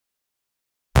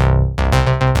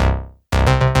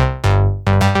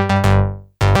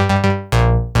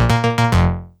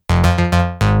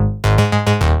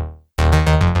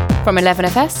From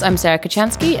 11FS, I'm Sarah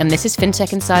Kocianski, and this is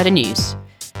FinTech Insider News.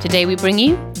 Today we bring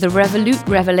you the Revolut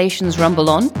revelations rumble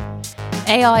on,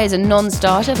 AI is a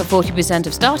non-starter for 40%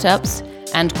 of startups,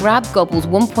 and Grab gobbles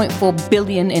 $1.4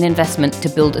 billion in investment to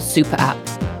build a super app.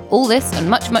 All this and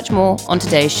much, much more on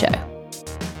today's show.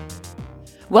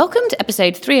 Welcome to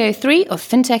episode 303 of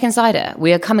FinTech Insider.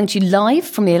 We are coming to you live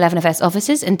from the 11FS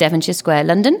offices in Devonshire Square,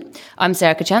 London. I'm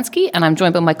Sarah Kocianski, and I'm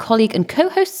joined by my colleague and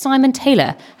co-host Simon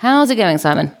Taylor. How's it going,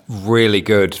 Simon? Really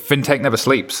good. FinTech never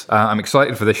sleeps. I'm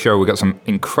excited for this show. We've got some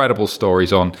incredible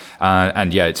stories on.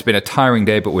 And yeah, it's been a tiring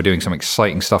day, but we're doing some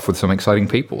exciting stuff with some exciting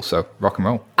people. So rock and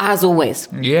roll. As always.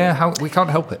 Yeah, we can't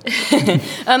help it.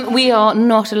 We are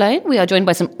not alone. We are joined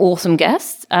by some awesome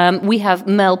guests. We have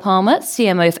Mel Palmer,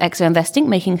 CMO of Exo Investing,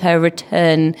 making her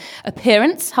return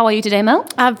appearance. How are you today, Mel?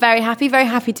 I'm very happy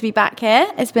to be back here.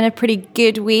 It's been a pretty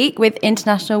good week with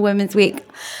International Women's Week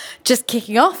just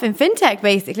kicking off in FinTech,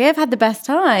 basically. I've had the best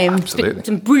time. Absolutely.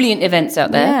 Some brilliant events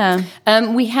out there.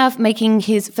 Yeah. We have making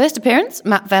his first appearance,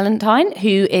 Matt Valentine,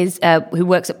 who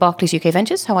works at Barclays UK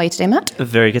Ventures. How are you today, Matt?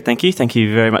 Very good, thank you. Thank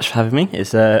you very much for having me.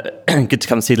 It's good to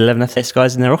come see the 11FS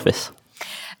guys in their office.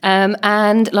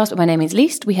 And last but by no means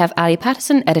least, we have Ali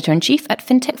Patterson, Editor-in-Chief at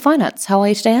FinTech Finance. How are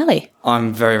you today, Ali?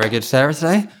 I'm very, very good, Sarah,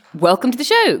 today. Welcome to the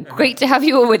show. Great to have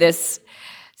you all with us.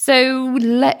 So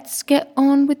let's get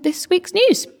on with this week's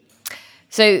news.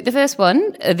 So the first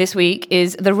one this week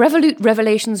is the Revolut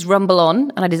revelations rumble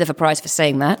on, and I deserve a prize for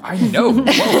saying that. I know.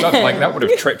 Well done. That would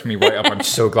have tripped me right up. I'm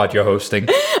so glad you're hosting.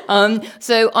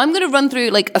 So I'm going to run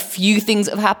through a few things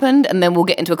that have happened, and then we'll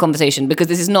get into a conversation, because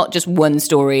this is not just one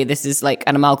story. This is like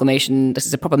an amalgamation. This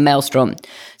is a proper maelstrom.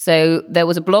 So there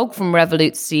was a blog from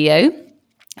Revolut's CEO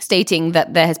stating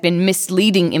that there has been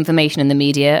misleading information in the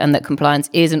media and that compliance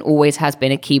is and always has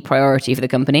been a key priority for the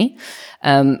company.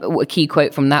 A key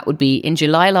quote from that would be, "In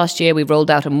July last year, we rolled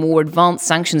out a more advanced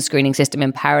sanction screening system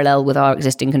in parallel with our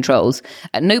existing controls.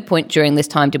 At no point during this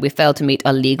time did we fail to meet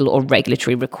our legal or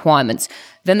regulatory requirements."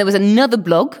 Then there was another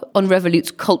blog on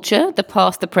Revolut's culture, the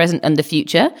past, the present, and the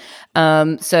future.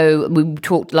 So we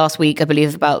talked last week, I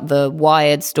believe, about the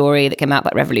Wired story that came out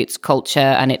about Revolut's culture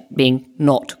and it being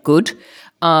not good.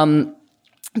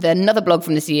 Then another blog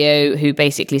from the CEO who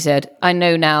basically said, "I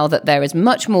know now that there is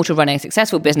much more to running a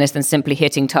successful business than simply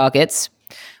hitting targets.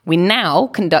 We now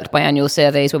conduct biannual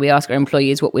surveys where we ask our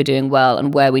employees what we're doing well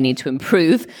and where we need to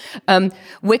improve.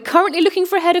 We're currently looking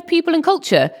for a head of people and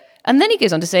culture." And then he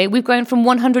goes on to say, "We've grown from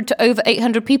 100 to over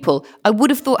 800 people. I would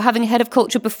have thought having a head of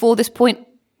culture before this point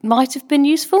might have been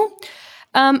useful."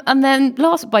 And then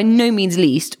last but by no means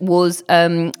least was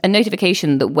a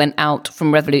notification that went out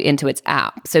from Revolut into its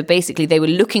app. So basically they were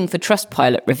looking for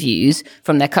Trustpilot reviews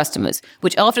from their customers,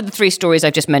 which after the three stories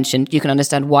I've just mentioned, you can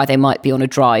understand why they might be on a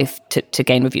drive to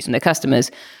gain reviews from their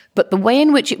customers. But the way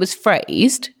in which it was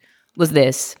phrased was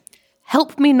this: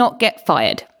 "Help me not get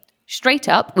fired. Straight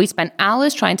up, we spent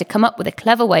hours trying to come up with a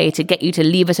clever way to get you to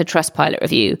leave us a Trustpilot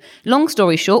review. Long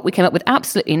story short, we came up with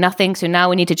absolutely nothing, so now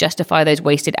we need to justify those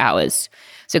wasted hours.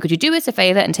 So could you do us a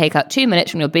favor and take out 2 minutes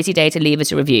from your busy day to leave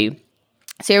us a review?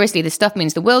 Seriously, this stuff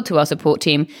means the world to our support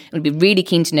team, and we'd be really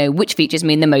keen to know which features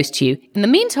mean the most to you. In the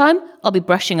meantime, I'll be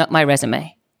brushing up my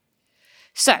resume."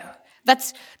 So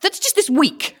that's just this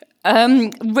week.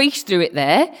 Race through it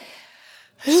there.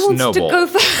 Who wants to go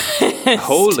first?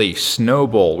 Holy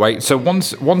snowball, right? So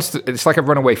once it's like a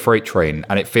runaway freight train,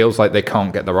 and it feels like they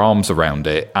can't get their arms around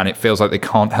it, and it feels like they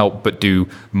can't help but do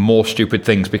more stupid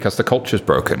things because the culture's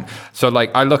broken. So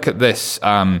I look at this,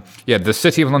 the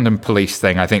City of London police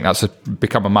thing, I think that's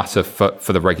become a matter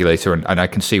for the regulator, and I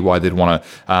can see why they'd want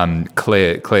to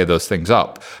clear those things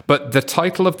up. But the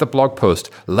title of the blog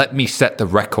post, "Let me set the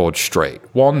record straight."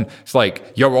 One, it's like,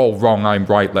 you're all wrong, I'm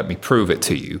right, let me prove it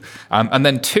to you. And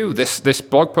then two, this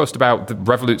blog post about the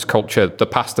Revolut's culture, the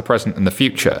past, the present, and the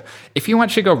future. If you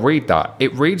actually go read that,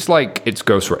 it reads like it's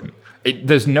ghostwritten.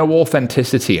 There's no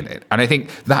authenticity in it. And I think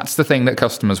that's the thing that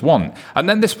customers want. And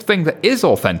then this thing that is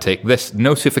authentic, this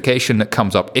notification that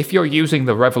comes up if you're using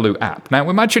the Revolut app. Now,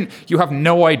 imagine you have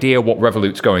no idea what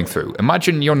Revolut's going through.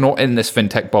 Imagine you're not in this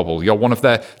fintech bubble. You're one of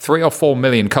their 3 or 4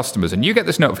 million customers, and you get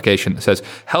this notification that says,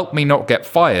 "Help me not get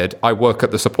fired. I work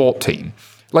at the support team."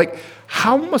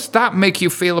 How must that make you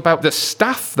feel about the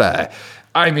staff there?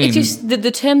 I mean, it's just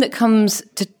the term that comes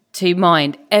to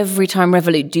mind every time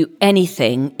Revolut do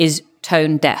anything is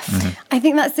tone deaf. Mm-hmm. I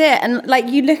think that's it. And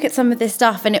you look at some of this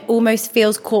stuff and it almost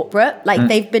feels corporate.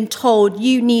 They've been told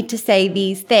you need to say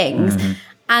these things. Mm-hmm.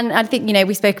 And I think,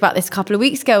 we spoke about this a couple of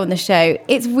weeks ago on the show.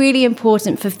 It's really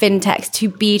important for fintechs to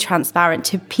be transparent,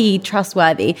 to be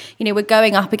trustworthy. We're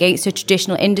going up against a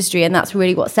traditional industry, and that's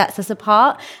really what sets us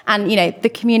apart. And, the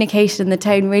communication, the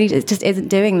tone really just isn't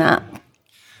doing that.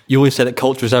 You always say that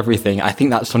culture is everything. I think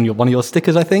that's on one of your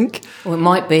stickers, I think. Well, it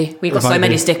might be. We've got so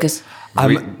many stickers.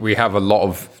 We have a lot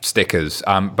of stickers,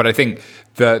 but I think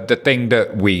the thing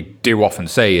that we do often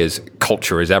say is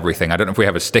culture is everything. I don't know if we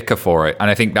have a sticker for it, and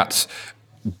I think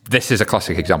this is a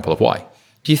classic example of why.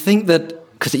 Do you think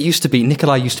that, because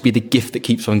Nikolai used to be the gift that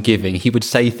keeps on giving, he would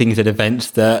say things at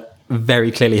events that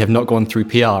very clearly have not gone through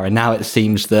PR, and now it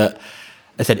seems that,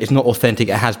 I said, it's not authentic,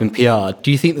 it has been PR. Do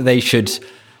you think that they should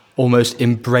almost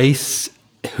embrace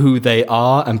who they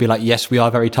are and be like, yes, we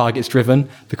are very targets driven,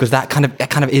 because that kind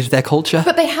of is their culture?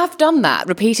 But they have done that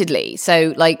repeatedly.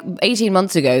 So 18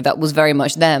 months ago, that was very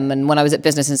much them. And when I was at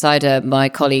Business Insider, my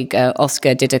colleague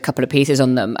Oscar did a couple of pieces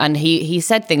on them, and he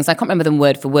said things, I can't remember them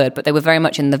word for word, but they were very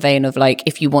much in the vein of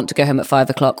if you want to go home at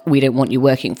 5 o'clock, we don't want you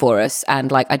working for us.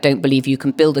 And I don't believe you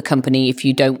can build a company if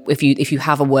you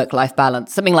have a work-life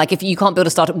balance. Something like if you can't build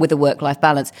a startup with a work-life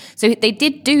balance. So they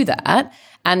did do that,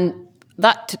 and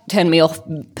that turned me off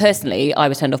personally. I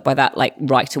was turned off by that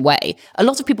right away. A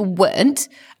lot of people weren't,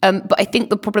 but I think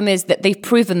the problem is that they've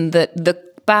proven that the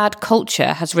bad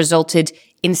culture has resulted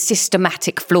in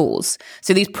systematic flaws.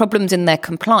 So these problems in their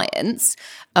compliance,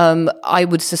 I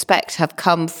would suspect, have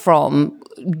come from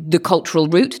the cultural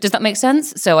route. Does that make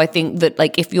sense? So I think that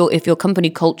if your company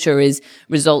culture is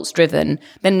results driven,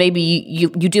 then maybe you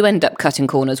do end up cutting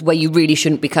corners where you really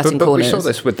shouldn't be cutting corners. We saw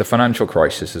this with the financial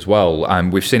crisis as well,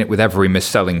 and we've seen it with every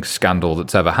mis-selling scandal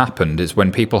that's ever happened. Is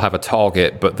when people have a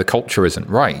target but the culture isn't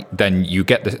right, then you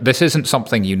get this. This isn't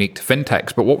something unique to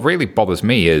fintechs, but what really bothers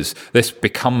me is this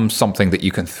becomes something that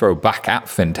you can throw back at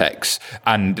fintechs,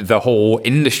 and the whole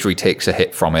industry takes a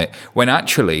hit from it, when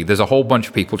actually there's a whole bunch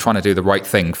of people trying to do the right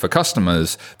thing for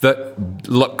customers that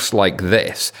looks like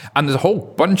this. And there's a whole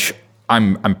bunch,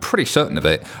 I'm pretty certain of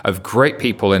it, of great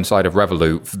people inside of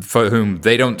Revolut for whom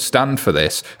they don't stand for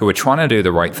this, who are trying to do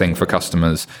the right thing for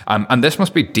customers. And this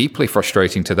must be deeply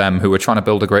frustrating to them, who are trying to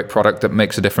build a great product that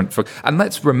makes a difference. And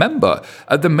let's remember,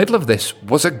 at the middle of this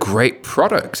was a great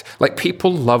product.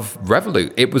 People love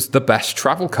Revolut. It was the best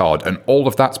travel card, and all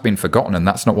of that's been forgotten, and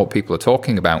that's not what people are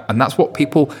talking about. And that's what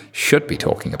people should be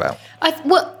talking about.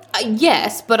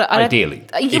 Yes, but ideally,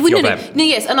 if you're them. No,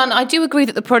 yes, and I do agree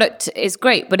that the product is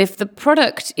great, but if the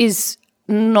product is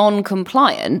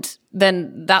non-compliant,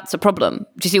 then that's a problem.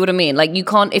 Do you see what I mean? You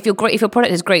can't, if your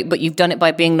product is great, but you've done it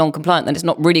by being non-compliant, then it's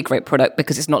not really a great product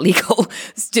because it's not legal.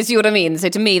 Do you see what I mean? So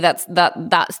to me, that's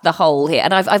the whole here.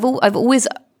 And I've always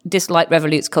disliked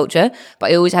Revolut's culture, but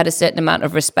I always had a certain amount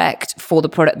of respect for the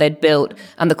product they'd built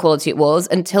and the quality it was,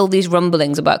 until these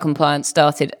rumblings about compliance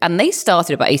started. And they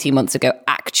started about 18 months ago,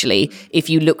 actually,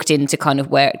 if you looked into kind of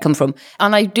where it come from.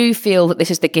 And I do feel that this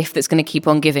is the gift that's going to keep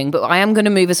on giving. But I am going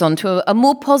to move us on to a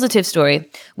more positive story,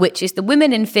 which is the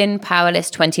Women in Fin Power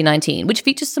List 2019, which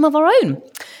features some of our own.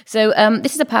 So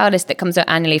this is a power list that comes out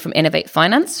annually from Innovate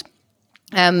Finance.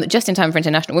 Just in time for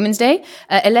International Women's Day.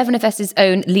 11 of S's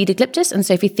own Lida Glyptis and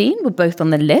Sophie Thien were both on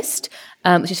the list,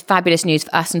 which is fabulous news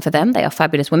for us and for them. They are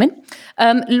fabulous women.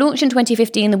 Launched in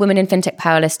 2015, the Women in FinTech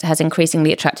Power List has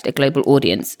increasingly attracted a global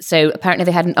audience. So apparently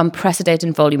they had an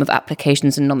unprecedented volume of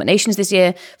applications and nominations this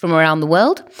year from around the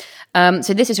world.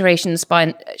 So this iteration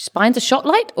spines a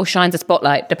shotlight or shines a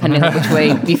spotlight, depending on which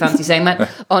way you fancy saying that,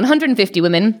 on 150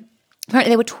 women.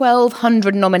 Apparently, there were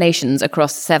 1,200 nominations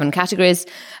across 7 categories.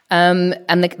 And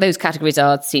those categories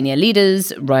are senior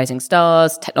leaders, rising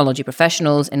stars, technology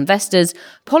professionals, investors,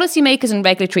 policymakers and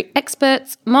regulatory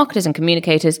experts, marketers and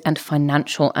communicators, and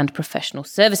financial and professional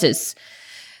services.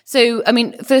 So,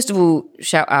 first of all,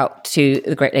 shout out to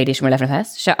the great ladies from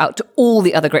 11FS. Shout out to all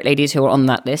the other great ladies who are on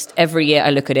that list. Every year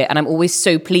I look at it and I'm always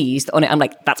so pleased on it. I'm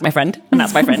like, that's my friend, and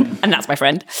that's my friend, and that's my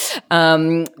friend.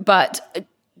 But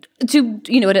to,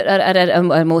 at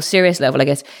a more serious level, I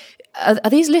guess, are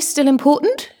these lists still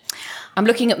important? I'm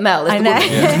looking at Mel. I know.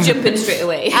 Jump in straight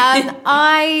away.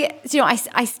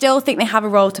 I still think they have a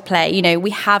role to play.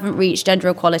 We haven't reached gender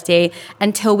equality.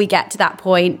 Until we get to that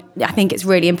point, I think it's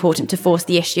really important to force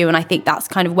the issue. And I think that's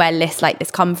kind of where lists like this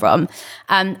come from.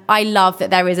 I love that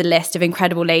there is a list of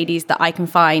incredible ladies that I can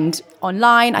find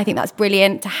online. I think that's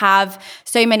brilliant to have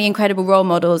so many incredible role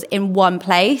models in one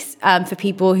place for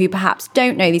people who perhaps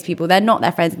don't know these people. They're not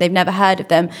their friends. They've never heard of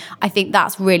them. I think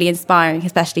that's really inspiring,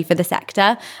 especially for the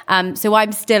sector. So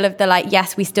I'm still of the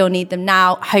yes, we still need them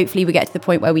now. Hopefully we get to the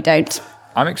point where we don't.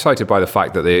 I'm excited by the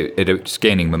fact that it's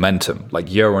gaining momentum.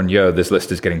 Like year on year, this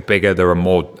list is getting bigger. There are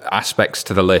more aspects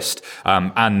to the list,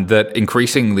 and that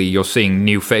increasingly you're seeing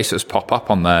new faces pop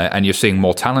up on there, and you're seeing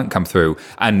more talent come through.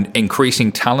 And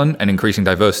increasing talent and increasing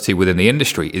diversity within the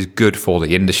industry is good for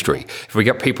the industry. If we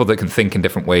get people that can think in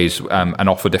different ways and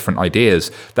offer different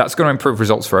ideas, that's going to improve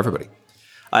results for everybody.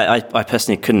 I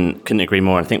personally couldn't agree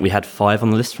more. I think we had 5 on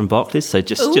the list from Barclays, so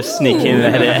just sneaking in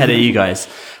ahead of you guys.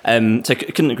 So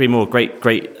couldn't agree more. Great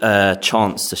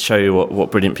chance to show what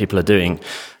brilliant people are doing.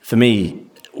 For me,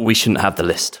 we shouldn't have the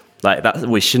list like that.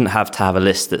 We shouldn't have to have a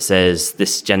list that says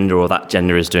this gender or that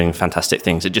gender is doing fantastic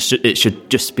things. It should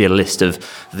just be a list of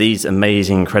these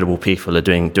amazing, incredible people are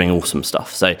doing awesome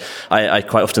stuff. So I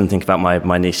quite often think about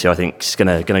my niece, who I think is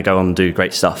gonna go on and do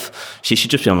great stuff. She should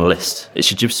just be on a list. It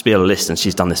should just be a list, and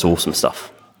she's done this awesome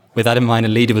stuff. With that in mind, a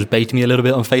leader was baiting me a little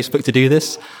bit on Facebook to do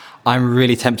this. I'm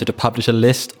really tempted to publish a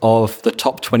list of the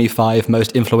top 25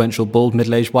 most influential bald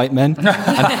middle-aged white men and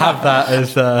have that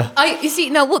as... You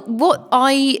see, now what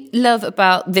I love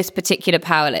about this particular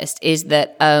power list is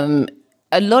that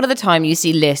a lot of the time you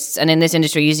see lists, and in this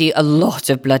industry you see a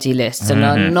lot of bloody lists, and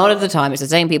a lot of the time it's the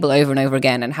same people over and over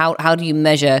again. And how do you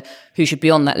measure who should be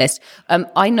on that list?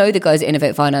 I know the guys at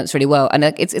Innovate Finance really well, and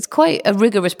it's quite a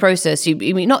rigorous process. I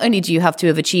mean, not only do you have to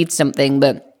have achieved something,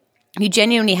 but you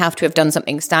genuinely have to have done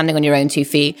something standing on your own 2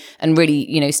 feet and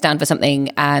really, stand for something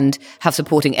and have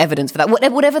supporting evidence for that.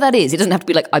 Whatever that is, it doesn't have to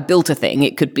be like, I built a thing.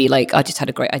 It could be like, I just had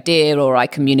a great idea, or I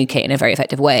communicate in a very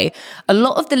effective way. A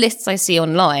lot of the lists I see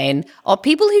online are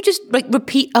people who just like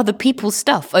repeat other people's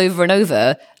stuff over and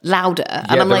over louder.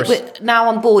 And I'm like, now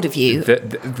I'm bored of you.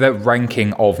 The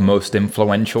ranking of most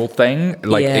influential thing,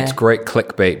 it's great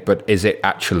clickbait, but is it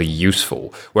actually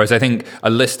useful? Whereas I think a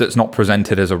list that's not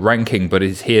presented as a ranking, but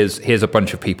is here's a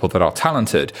bunch of people that are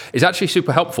talented, is actually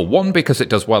super helpful. One, because it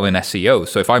does well in SEO.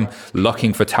 So if I'm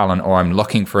looking for talent, or I'm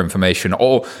looking for information,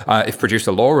 or if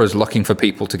producer Laura is looking for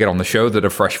people to get on the show that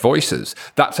are fresh voices,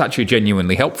 that's actually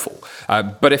genuinely helpful.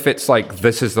 But if it's like,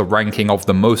 this is the ranking of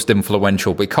the most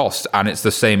influential because, and it's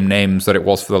the same names that it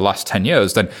was for the last 10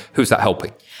 years, then who's that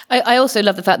helping? I also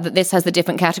love the fact that this has the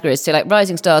different categories. So like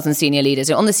rising stars and senior leaders.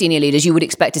 So on the senior leaders, you would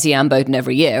expect to see Anne Boden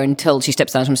every year until she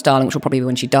steps down from Starling, which will probably be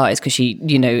when she dies, because she,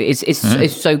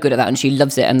 is so good at that and she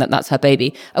loves it, and that's her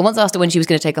baby. I once asked her when she was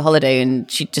going to take a holiday,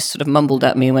 and she just sort of mumbled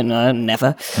at me and went, no,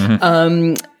 never.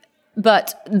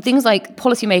 But things like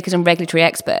policymakers and regulatory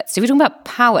experts. So if you're talking about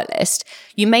power list,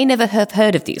 you may never have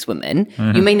heard of these women.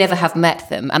 You may never have met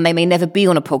them, and they may never be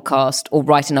on a podcast or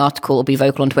write an article or be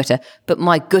vocal on Twitter. But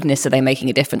my goodness, are they making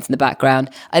a difference in the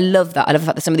background? I love that. I love the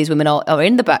fact that some of these women are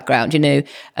in the background.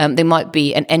 They might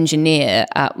be an engineer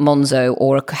at Monzo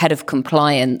or a head of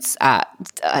compliance at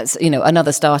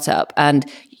another startup. And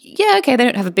they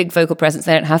don't have a big vocal presence.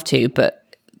 They don't have to, but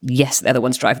yes, they're the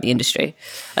ones driving the industry.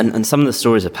 And some of the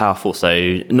stories are powerful.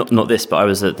 So not this, but I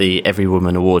was at the Every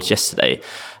Woman Awards yesterday.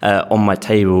 On my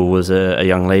table was a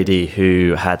young lady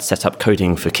who had set up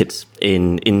coding for kids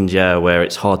in India, where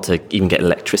it's hard to even get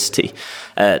electricity.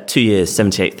 2 years,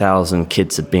 78,000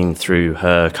 kids had been through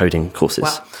her coding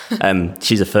courses. Wow.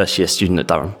 She's a first-year student at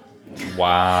Durham.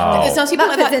 Wow. That puts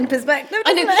it in perspective.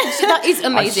 I know, that is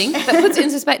amazing. That puts it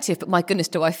in perspective, but my goodness,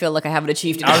 do I feel like I haven't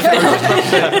achieved it.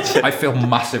 I feel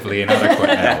massively inadequate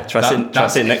now. Try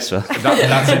sit next to her.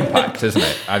 That's impact, isn't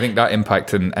it? I think that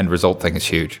impact and end result thing is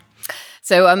huge.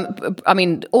 So,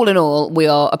 all in all, we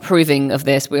are approving of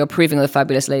this. We are approving of the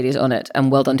fabulous ladies on it,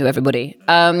 and well done to everybody.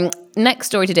 Next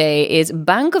story today is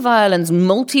Bank of Ireland's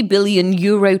multi-billion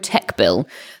euro tech bill.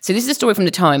 So this is a story from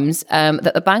the Times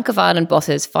that the Bank of Ireland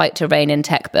bosses fight to rein in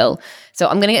tech bill. So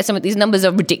I'm going to get some of these numbers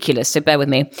are ridiculous, so bear with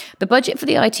me. The budget for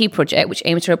the IT project, which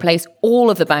aims to replace all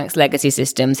of the bank's legacy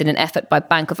systems in an effort by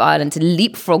Bank of Ireland to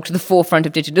leapfrog to the forefront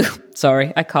of digital...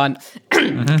 Sorry, I can't.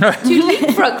 To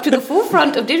leapfrog to the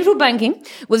forefront of digital banking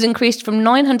was increased from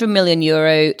 €900 million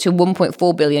to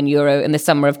 €1.4 billion in the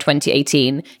summer of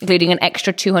 2018, including an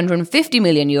extra €250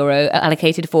 million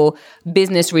allocated for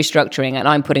business restructuring, and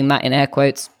I'm putting that in air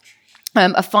quotes.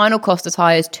 A final cost as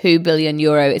high as €2 billion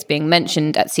is being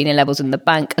mentioned at senior levels in the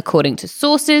bank, according to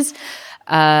sources.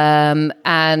 And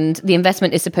the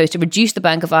investment is supposed to reduce the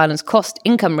Bank of Ireland's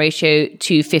cost-income ratio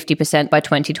to 50% by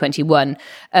 2021.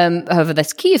 However,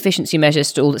 there's key efficiency measures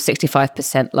stalled at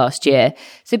 65% last year.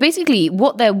 So basically,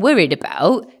 what they're worried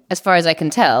about, as far as I can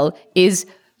tell, is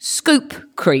scope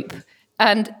creep.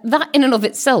 And that in and of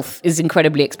itself is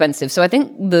incredibly expensive. So I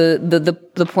think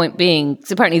the point being,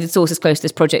 so apparently the sources close to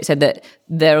this project said that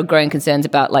there are growing concerns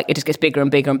about it just gets bigger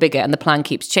and bigger and bigger, and the plan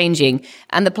keeps changing.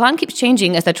 And the plan keeps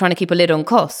changing as they're trying to keep a lid on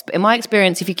costs. But in my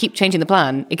experience, if you keep changing the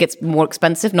plan, it gets more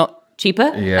expensive, not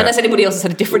cheaper. Yeah. Unless anybody else has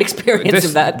had a different experience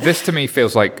of that. This to me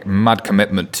feels like mad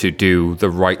commitment to do the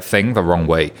right thing the wrong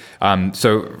way.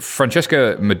 So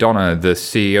Francesca Madonna, the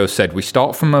CEO, said, "We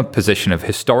start from a position of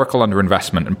historical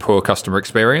underinvestment and poor customer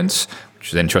experience," which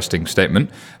is an interesting statement.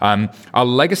 "Our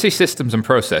legacy systems and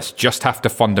process just have to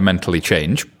fundamentally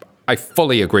change." I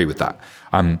fully agree with that.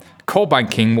 Core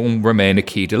banking will remain a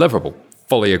key deliverable.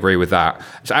 Fully agree with that.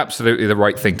 It's absolutely the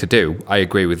right thing to do. I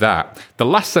agree with that. The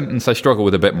last sentence I struggle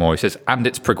with a bit more. He says, "and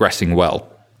it's progressing well."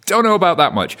 Don't know about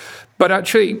that much. But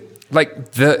actually,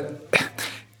 like the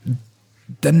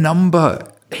number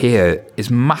here is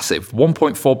massive.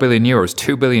 1.4 billion euros,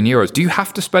 2 billion euros. Do you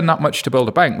have to spend that much to build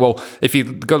a bank? Well, if you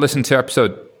go listen to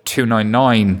episode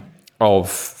 299 of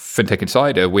FinTech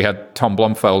Insider, we had Tom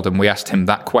Blomfeld and we asked him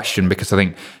that question because I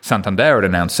think Santander had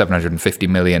announced 750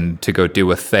 million to go do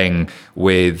a thing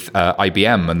with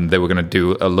IBM, and they were going to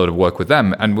do a lot of work with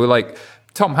them. And we're like,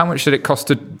 Tom, how much did it cost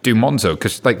to do Monzo?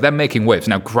 Because like they're making waves.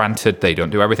 Now, granted, they don't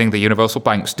do everything the universal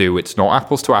banks do. It's not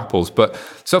apples to apples. But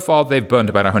so far, they've burned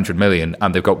about 100 million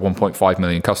and they've got 1.5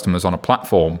 million customers on a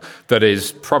platform that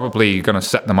is probably going to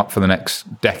set them up for the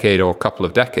next decade or a couple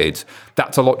of decades.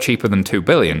 That's a lot cheaper than 2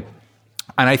 billion.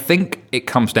 And I think it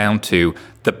comes down to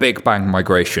the big bang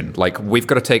migration. Like, we've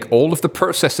got to take all of the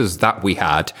processes that we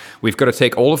had, we've got to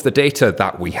take all of the data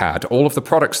that we had, all of the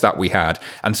products that we had,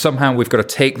 and somehow we've got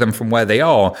to take them from where they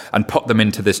are and put them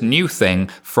into this new thing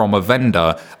from a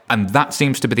vendor. And that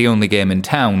seems to be the only game in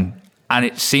town. And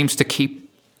it seems to keep,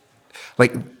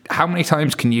 like, how many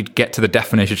times can you get to the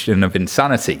definition of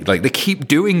insanity? Like, they keep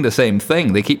doing the same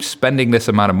thing. They keep spending this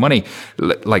amount of money.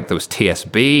 Like, there was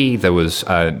TSB, there was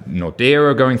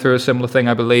Nordea going through a similar thing,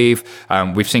 I believe.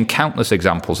 We've seen countless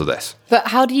examples of this. But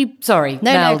how do you... Sorry,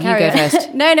 Mel, you go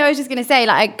first. No, I was just going to say,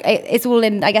 like, it's all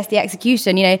in, I guess, the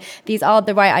execution. You know, these are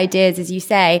the right ideas, as you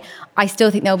say. I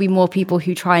still think there'll be more people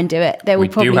who try and do it. There will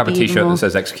probably be do have a T-shirt that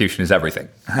says execution is everything.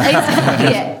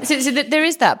 Yeah, so there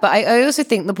is that. But I also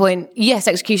think the point, yes,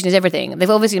 execution is everything. They've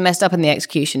obviously messed up in the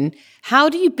execution. How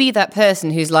do you be that person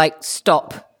who's like,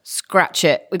 stop, scratch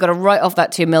it, we've got to write off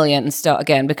that 2 million and start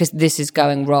again because this is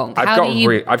going wrong?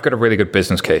 I've got a really good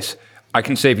business case. I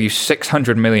can save you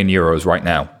 600 million euros right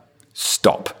now.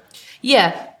 Stop.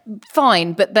 Yeah,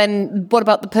 fine. But then what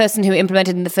about the person who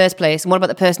implemented in the first place? And what about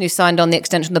the person who signed on the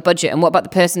extension of the budget? And what about the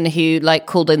person who like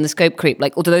called in the scope creep?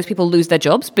 Like, or do those people lose their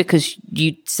jobs because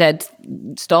you said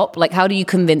stop? Like, how do you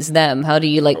convince them? How do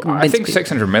you like convince I think people?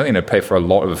 600 million would pay for a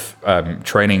lot of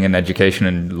training and education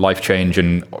and life change,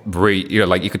 and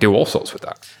like you could do all sorts with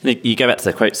that. You go back to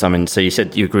the quote, Simon. So you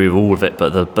said you agree with all of it,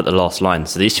 but the last line.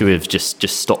 So the issue with just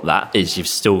stop that is you've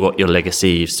still got your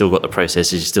legacy, you've still got the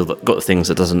processes, you've still got the things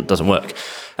that doesn't work.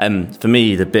 For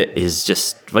me, the bit is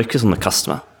just focus on the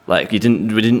customer. Like we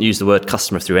didn't use the word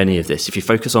customer through any of this. If you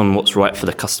focus on what's right for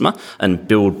the customer and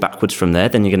build backwards from there,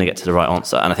 then you're going to get to the right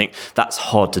answer. And I think that's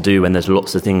hard to do when there's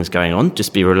lots of things going on.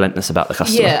 Just be relentless about the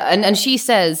customer. Yeah, and she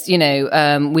says,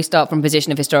 we start from a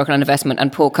position of historical underinvestment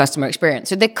and poor customer experience.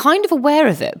 So they're kind of aware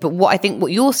of it. But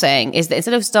what you're saying is that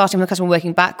instead of starting with the customer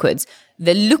working backwards,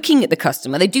 they're looking at the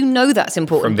customer. They do know that's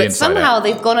important, but somehow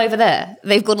they've gone over there.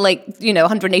 They've gone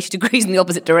 180 degrees in the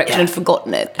opposite direction and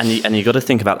forgotten it. And you got to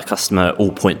think about the customer at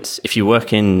all points. If you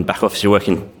work in back office, you work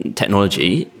in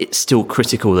technology, it's still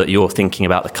critical that you're thinking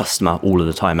about the customer all of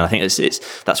the time. And I think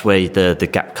that's where the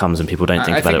gap comes and people don't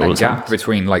think about it all the time. The gap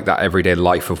between like that everyday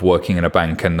life of working in a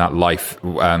bank and that life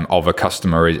of a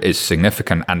customer is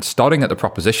significant. And starting at the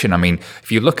proposition, I mean,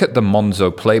 if you look at the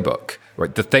Monzo playbook,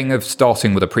 right, the thing of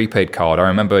starting with a prepaid card, I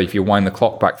remember if you wind the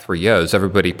clock back 3 years,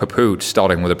 everybody poo-pooed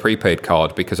starting with a prepaid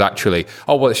card because actually,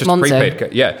 it's just Monzo. a prepaid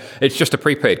card. Yeah, it's just a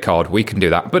prepaid card. We can do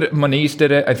that. But Monese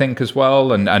did it, I think, as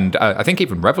well. And I think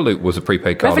even Revolut was a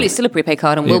prepaid card. Revolut's still a prepaid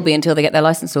card and will be until they get their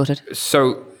license sorted.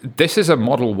 So this is a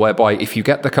model whereby if you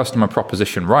get the customer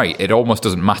proposition right, it almost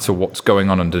doesn't matter what's going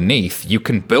on underneath. You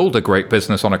can build a great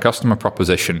business on a customer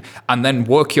proposition and then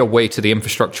work your way to the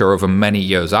infrastructure over many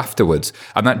years afterwards.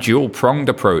 And that dual-pronged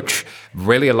approach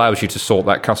really allows you to sort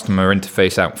that customer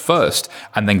interface out first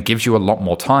and then gives you a lot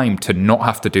more time to not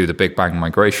have to do the big bang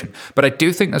migration. But I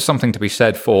do think there's something to be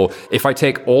said for if I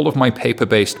take all of my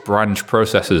paper-based branch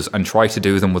processes and try to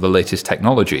do them with the latest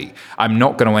technology, I'm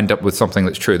not going to end up with something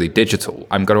that's truly digital.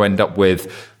 I'm going to end up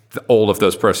with all of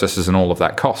those processes and all of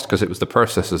that cost because it was the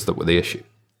processes that were the issue.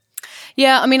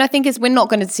 Yeah, I mean, I think we're not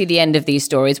going to see the end of these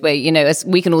stories where, as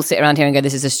we can all sit around here and go,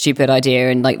 this is a stupid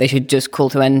idea and like they should just call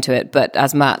to end to it. But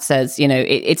as Matt says,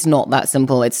 it's not that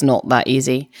simple. It's not that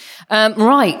easy.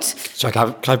 Right. So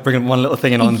can I bring in one little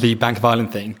thing in on the Bank of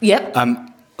Ireland thing? Yep.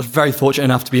 I was very fortunate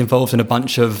enough to be involved in a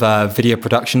bunch of video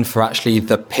production for actually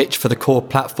the pitch for the core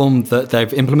platform that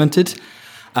they've implemented.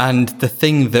 And the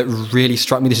thing that really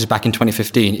struck me, this is back in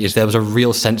 2015, is there was a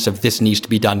real sense of this needs to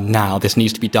be done now. This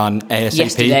needs to be done ASAP.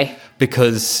 Yesterday.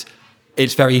 Because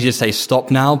it's very easy to say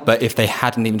stop now, but if they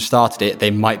hadn't even started it,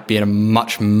 they might be in a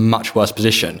much, much worse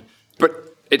position. But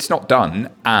it's not done,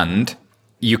 and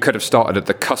you could have started at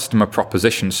the customer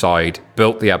proposition side,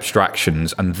 built the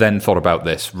abstractions, and then thought about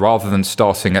this. Rather than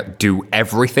starting at do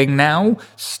everything now,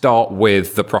 start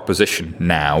with the proposition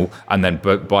now, and then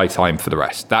buy time for the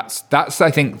rest. That's I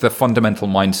think, the fundamental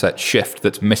mindset shift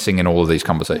that's missing in all of these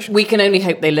conversations. We can only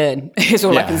hope they learn, is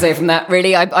all I can say from that,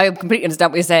 really. I completely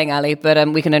understand what you're saying, Ali, but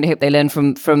we can only hope they learn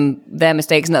from their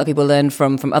mistakes and other people learn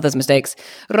from others' mistakes.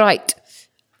 Right.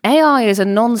 AI is a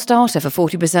non-starter for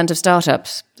 40% of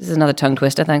startups. This is another tongue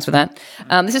twister. Thanks for that.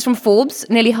 This is from Forbes.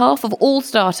 Nearly half of all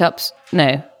startups...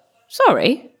 No,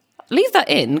 sorry. Leave that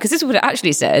in, because this is what it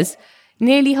actually says.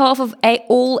 Nearly half of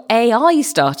all AI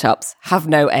startups have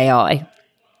no AI.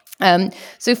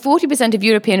 So 40% of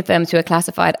European firms who are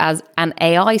classified as an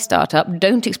AI startup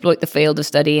don't exploit the field of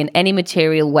study in any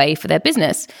material way for their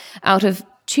business. Out of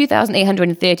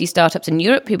 2,830 startups in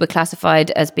Europe who were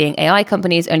classified as being AI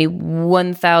companies, only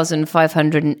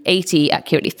 1,580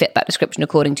 accurately fit that description,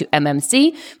 according to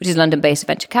MMC, which is a London-based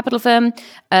venture capital firm.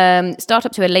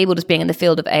 Startups who are labelled as being in the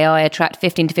field of AI attract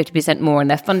 15 to 50% more in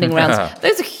their funding rounds.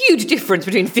 There's a huge difference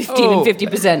between 15 and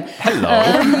 50%.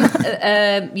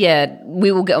 Hello. Yeah,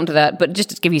 we will get onto that. But just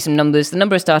to give you some numbers, the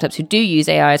number of startups who do use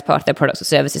AI as part of their products or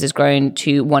services has grown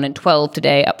to 1 in 12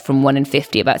 today, up from 1 in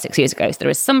 50 about 6 years ago. So there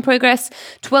is some progress.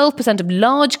 12% of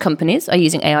large companies are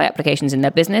using AI applications in their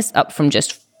business, up from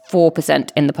just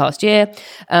 4% in the past year.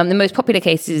 The most popular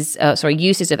uses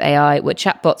of AI were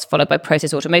chatbots, followed by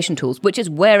process automation tools, which is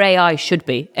where AI should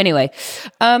be. Anyway,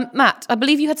 Matt, I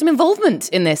believe you had some involvement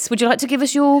in this. Would you like to give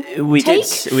us your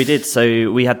take? We did.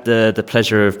 So we had the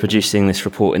pleasure of producing this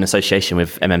report in association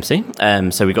with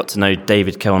MMC. So we got to know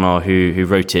David Kelnar, who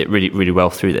wrote it really, really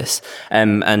well through this.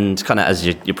 And kind of, as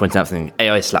you're pointing out,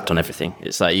 AI slapped on everything.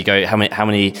 It's like you go, how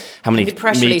many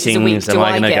meetings am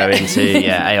I going to go into?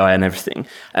 Yeah, AI and everything.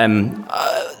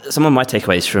 Some of my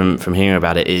takeaways from hearing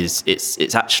about it is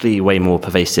it's actually way more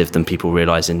pervasive than people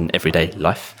realize in everyday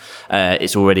life.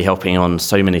 It's already helping on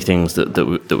so many things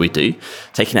that we do.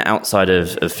 Taking it outside of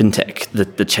fintech,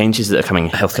 the changes that are coming in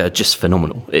healthcare are just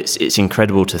phenomenal. It's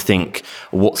incredible to think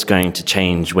what's going to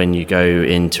change when you go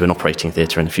into an operating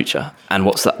theatre in the future, and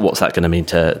what's that going to mean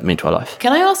to our life.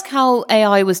 Can I ask how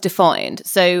AI was defined?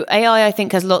 So AI, I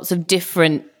think, has lots of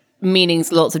different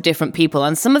meanings, lots of different people,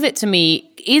 and some of it to me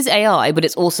is AI, but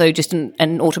it's also just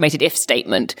an automated if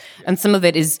statement, and some of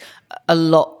it is a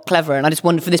lot cleverer. And I just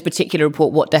wondered, for this particular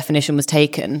report, what definition was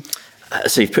taken.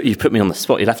 So you've put me on the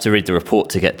spot. You'll have to read the report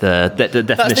to get the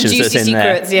definitions that's in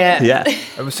secrets, there.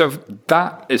 Yeah. So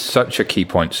that is such a key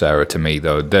point, Sarah, to me,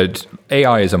 though. That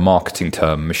AI is a marketing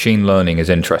term. Machine learning is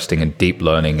interesting, and deep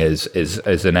learning is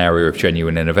an area of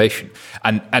genuine innovation.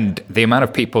 And the amount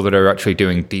of people that are actually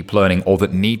doing deep learning or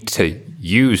that need to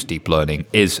use deep learning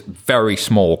is very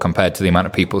small compared to the amount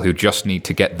of people who just need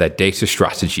to get their data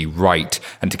strategy right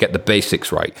and to get the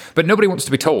basics right. But nobody wants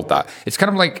to be told that. It's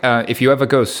kind of like if you ever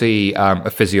go see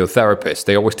a physiotherapist,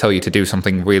 they always tell you to do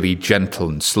something really gentle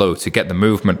and slow to get the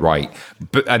movement right.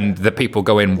 And the people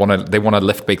go in, they want to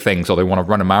lift big things, or they want to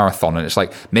run a marathon. And it's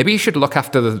like, maybe you should look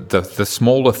after the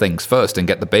smaller things first and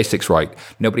get the basics right.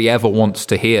 Nobody ever wants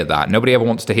to hear that. Nobody ever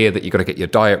wants to hear that you've got to get your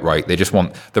diet right. They just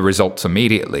want the results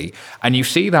immediately. And you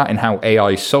see that in how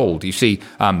AI is sold. You see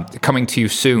coming to you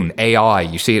soon, AI,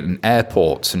 you see it in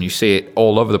airports, and you see it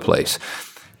all over the place.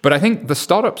 But I think the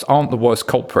startups aren't the worst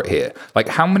culprit here. Like,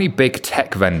 how many big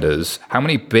tech vendors, how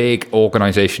many big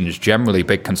organizations, generally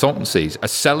big consultancies, are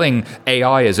selling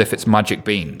AI as if it's magic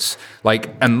beans?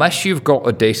 Like, unless you've got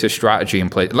a data strategy in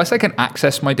place, unless I can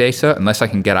access my data, unless I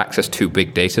can get access to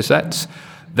big data sets,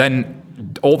 then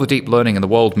all the deep learning in the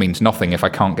world means nothing if I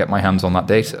can't get my hands on that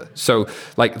data. So,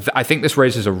 I think this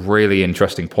raises a really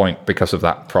interesting point because of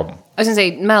that problem. I was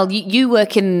going to say, Mel, you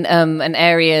work in an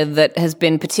area that has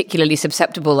been particularly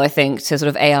susceptible, I think, to sort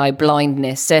of AI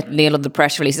blindness. Certainly a lot of the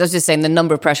press releases. I was just saying the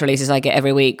number of press releases I get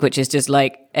every week, which is just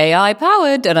like AI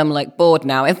powered, and I'm like bored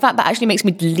now. In fact, that actually makes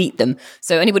me delete them.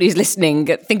 So anybody who's listening,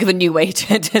 think of a new way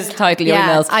to just title your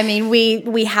emails. I mean,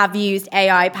 we have used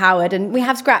AI powered, and we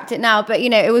have scrapped it now. But,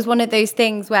 it was one of those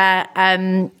things where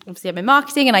obviously I'm in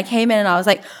marketing, and I came in and I was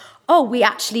like, oh, we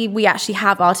actually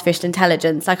have artificial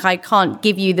intelligence. Like, I can't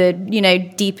give you the,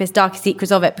 deepest, darkest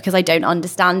secrets of it because I don't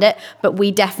understand it, but we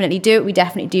definitely do it. We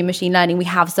definitely do machine learning. We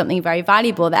have something very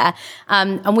valuable there.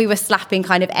 And we were slapping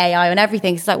kind of AI on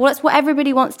everything. It's like, well, that's what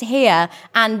everybody wants to hear.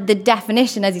 And the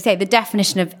definition, as you say, the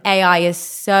definition of AI is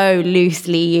so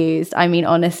loosely used. I mean,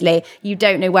 honestly, you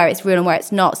don't know where it's real and where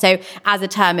it's not. So as a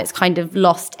term, it's kind of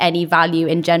lost any value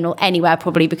in general anywhere,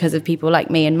 probably because of people like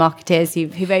me and marketers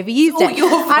who've overused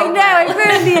it. I know, I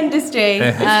ruined the industry.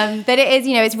 But it is,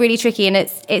 it's really tricky, and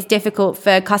it's difficult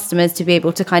for customers to be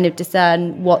able to kind of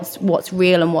discern what's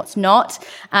real and what's not.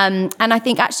 And I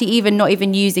think actually even not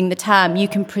even using the term, you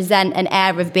can present an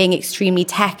air of being extremely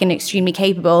tech and extremely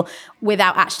capable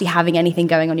without actually having anything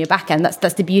going on your back end.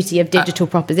 That's the beauty of digital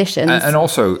propositions. And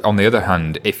also, on the other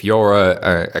hand, if you're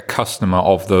a customer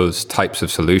of those types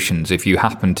of solutions, if you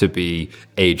happen to be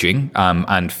aging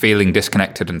and feeling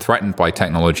disconnected and threatened by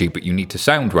technology, but you need to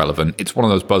sound relevant, it's one of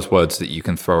those buzzwords that you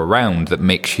can throw around that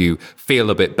makes you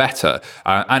feel a bit better.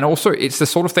 And also, it's the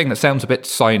sort of thing that sounds a bit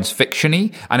science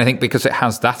fiction-y. And I think because it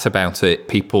has that about it,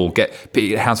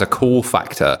 it has a cool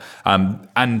factor.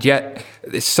 And yet,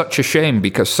 it's such a shame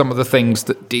because some of the things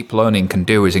that deep learning can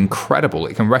do is incredible.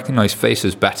 It can recognize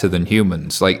faces better than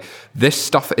humans. Like, this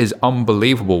stuff is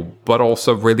unbelievable, but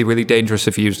also really, really dangerous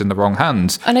if used in the wrong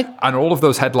hands. And all of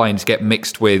those headlines get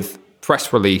mixed with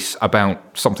press release about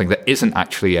something that isn't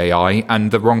actually AI,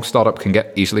 and the wrong startup can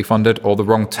get easily funded, or the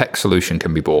wrong tech solution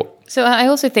can be bought. So I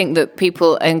also think that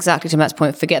people, exactly to Matt's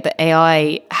point, forget that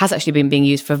AI has actually been being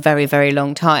used for a very, very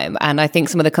long time. And I think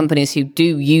some of the companies who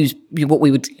do use what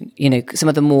we would, some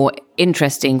of the more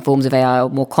interesting forms of AI or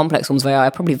more complex forms of AI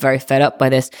are probably very fed up by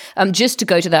this. Just to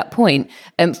go to that point,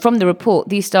 from the report,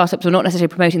 these startups were not necessarily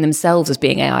promoting themselves as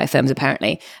being AI firms,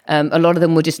 apparently. A lot of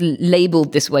them were just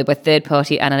labeled this way by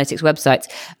third-party analytics websites.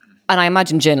 And I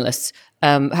imagine journalists,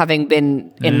 having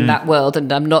been in that world, and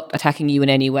I'm not attacking you in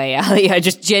any way, Ali, I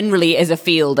just generally as a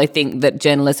field, I think that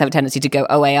journalists have a tendency to go,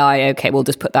 oh, AI, okay, we'll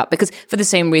just put that. Because for the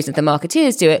same reason the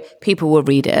marketeers do it, people will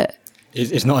read it.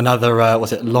 It's not another,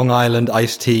 Long Island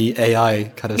iced tea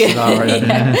AI kind of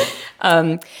scenario.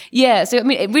 So I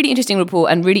mean, a really interesting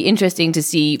report, and really interesting to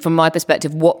see from my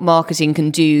perspective what marketing can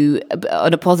do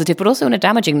on a positive, but also on a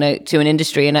damaging note to an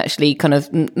industry, and actually kind of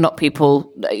knock people's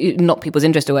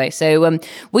interest away. So I'm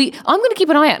going to keep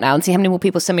an eye out now and see how many more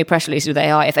people send me press releases with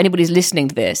AI. If anybody's listening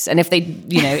to this, and if they,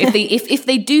 if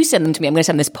they do send them to me, I'm going to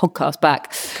send this podcast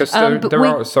back. Because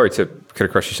sorry to cut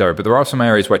across you, Sarah, but there are some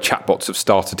areas where chatbots have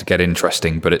started to get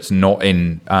interesting, but it's not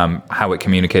in how it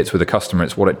communicates with the customer;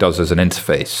 it's what it does as an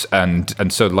interface.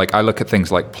 And so, like, I look at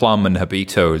things like Plum and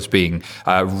Habito as being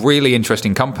really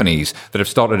interesting companies that have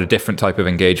started a different type of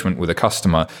engagement with a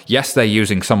customer. Yes, they're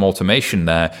using some automation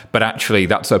there, but actually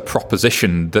that's a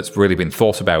proposition that's really been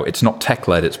thought about. It's not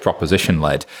tech-led, it's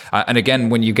proposition-led. And again,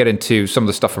 when you get into some of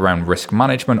the stuff around risk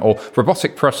management or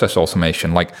robotic process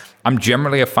automation, like, I'm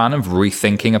generally a fan of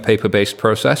rethinking a paper-based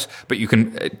process, but you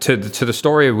can, to the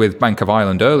story with Bank of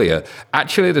Ireland earlier,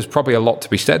 actually there's probably a lot to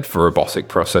be said for robotic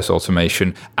process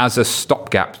automation as a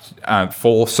stopgap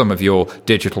for some of your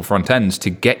digital front ends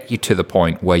to get you to the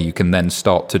point where you can then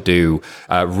start to do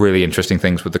really interesting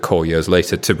things with the core years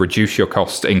later to reduce your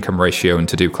cost-income ratio and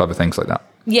to do clever things like that.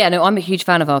 Yeah, no, I'm a huge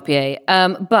fan of RPA,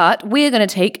 but we're going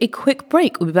to take a quick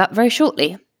break. We'll be back very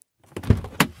shortly.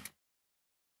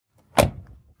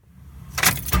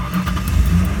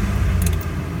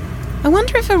 I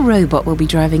wonder if a robot will be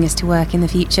driving us to work in the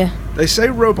future. They say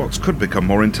robots could become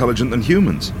more intelligent than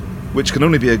humans, which can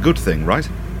only be a good thing, right?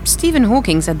 Stephen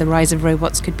Hawking said the rise of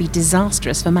robots could be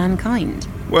disastrous for mankind.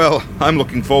 Well, I'm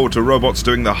looking forward to robots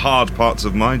doing the hard parts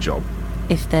of my job.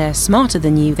 If they're smarter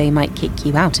than you, they might kick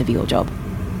you out of your job.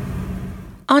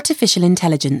 Artificial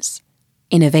intelligence.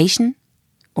 Innovation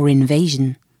or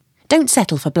invasion? Don't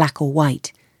settle for black or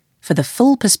white. For the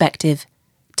full perspective,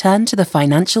 turn to the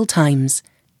Financial Times.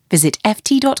 Visit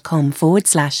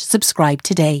ft.com/subscribe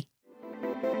today.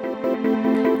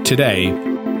 Today,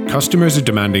 customers are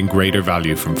demanding greater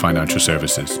value from financial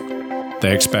services.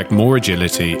 They expect more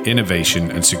agility,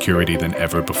 innovation, and security than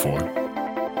ever before.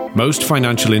 Most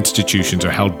financial institutions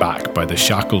are held back by the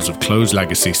shackles of closed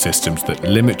legacy systems that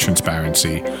limit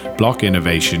transparency, block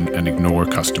innovation, and ignore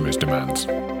customers' demands.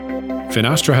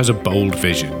 Finastra has a bold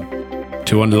vision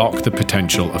to unlock the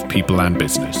potential of people and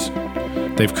business.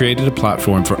 They've created a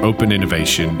platform for open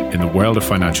innovation in the world of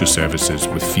financial services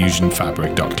with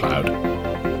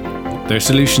FusionFabric.cloud. Their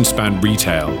solutions span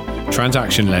retail,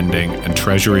 transaction lending, and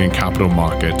treasury and capital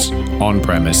markets,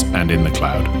 on-premise and in the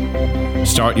cloud.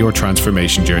 Start your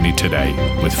transformation journey today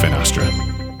with Finastra.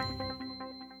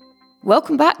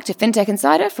 Welcome back to FinTech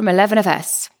Insider from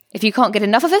 11FS. If you can't get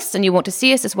enough of us and you want to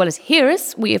see us as well as hear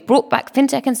us, we have brought back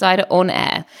FinTech Insider on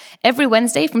air. Every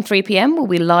Wednesday from 3 p.m, we'll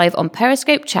be live on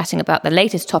Periscope chatting about the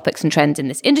latest topics and trends in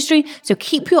this industry, so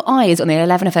keep your eyes on the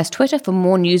 11FS Twitter for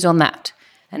more news on that.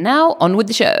 And now, on with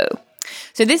the show.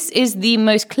 So this is the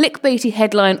most clickbaity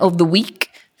headline of the week.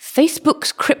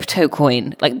 Facebook's crypto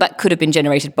coin, like that could have been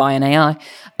generated by an AI.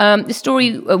 The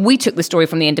story, we took the story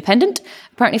from The Independent.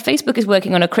 Apparently, Facebook is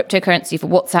working on a cryptocurrency for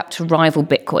WhatsApp to rival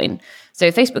Bitcoin. So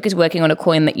Facebook is working on a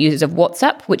coin that users of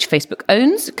WhatsApp, which Facebook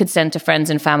owns, could send to friends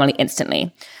and family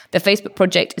instantly. The Facebook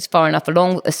project is far enough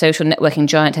along that the social networking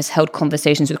giant has held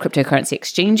conversations with cryptocurrency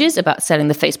exchanges about selling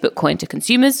the Facebook coin to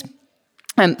consumers.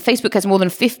 Facebook has more than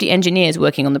 50 engineers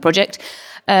working on the project.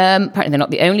 Apparently they're not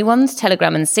the only ones.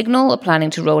 Telegram and Signal are planning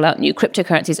to roll out new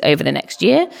cryptocurrencies over the next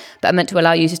year that are meant to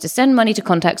allow users to send money to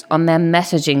contacts on their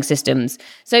messaging systems.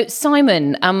 So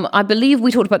Simon, I believe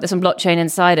we talked about this on Blockchain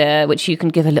Insider, which you can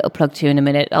give a little plug to in a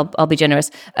minute. I'll be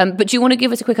generous. But do you want to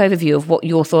give us a quick overview of what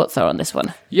your thoughts are on this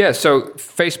one? Yeah, so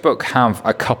Facebook have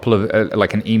a couple of,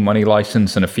 like an e-money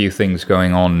license and a few things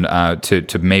going on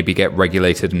to maybe get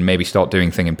regulated and maybe start doing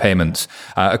thing in payments.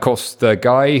 Of course, the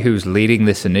guy who's leading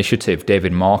this initiative,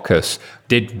 David Marcus,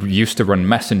 used to run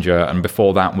Messenger, and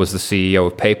before that was the CEO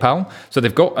of PayPal. So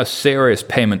they've got a serious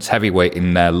payments heavyweight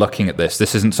in there looking at this.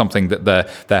 This isn't something that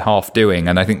they're half doing,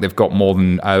 and I think they've got more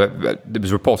than, it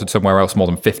was reported somewhere else, more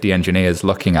than 50 engineers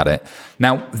looking at it.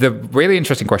 Now, the really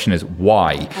interesting question is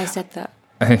why? I said that.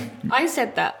 I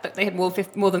said that they had more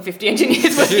than 50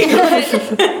 engineers working on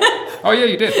it. Oh, yeah,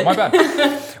 you did. My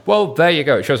bad. Well, there you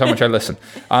go. It shows how much I listen.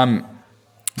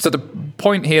 So the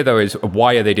point here, though, is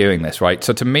why are they doing this, right?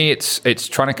 So to me, it's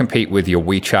trying to compete with your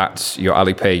WeChats, your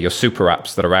Alipay, your super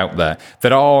apps that are out there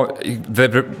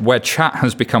where chat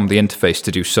has become the interface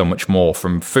to do so much more,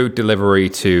 from food delivery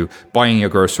to buying your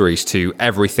groceries to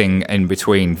everything in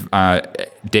between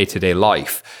day-to-day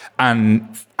life.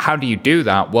 And how do you do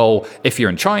that? Well, if you're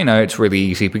in China, it's really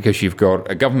easy because you've got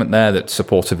a government there that's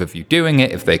supportive of you doing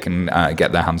it, if they can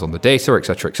get their hands on the data, et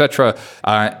cetera, et cetera.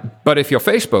 But if you're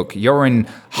Facebook, you're in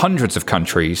hundreds of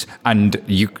countries, and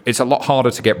it's a lot harder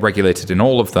to get regulated in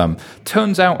all of them.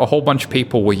 Turns out a whole bunch of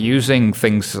people were using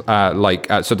things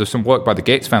so there's some work by the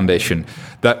Gates Foundation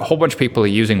that a whole bunch of people are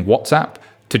using WhatsApp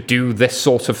to do this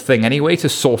sort of thing anyway, to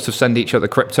sort of send each other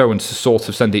crypto and to sort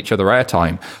of send each other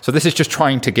airtime. So this is just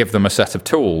trying to give them a set of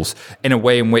tools in a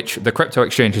way in which the crypto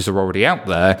exchanges are already out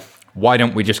there. Why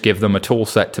don't we just give them a tool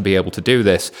set to be able to do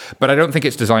this? But I don't think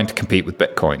it's designed to compete with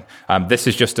Bitcoin. This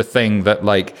is just a thing that,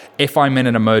 like, if I'm in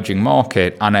an emerging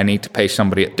market and I need to pay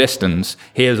somebody at distance,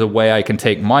 here's a way I can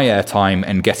take my airtime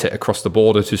and get it across the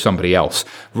border to somebody else.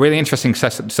 Really interesting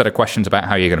set of questions about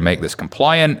how you're going to make this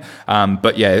compliant.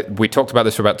 But yeah, we talked about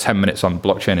this for about 10 minutes on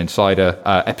Blockchain Insider,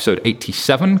 episode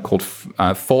 87, called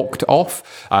Forked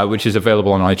Off, which is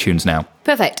available on iTunes now.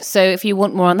 Perfect. So if you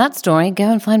want more on that story,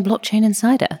 go and find Blockchain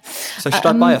Insider. So should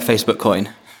I buy a Facebook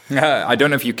coin? I don't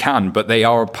know if you can, but they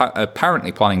are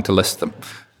apparently planning to list them.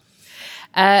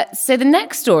 So the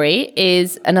next story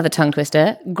is another tongue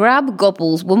twister. Grab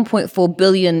gobbles $1.4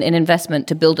 billion in investment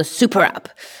to build a super app.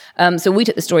 So we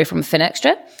took the story from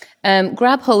FinExtra.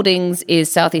 Grab Holdings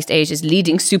is Southeast Asia's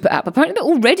leading super app. Apparently they're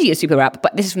already a super app,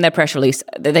 but this is from their press release.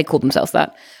 They call themselves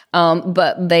that.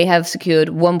 But they have secured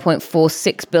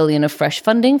 $1.46 billion of fresh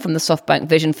funding from the SoftBank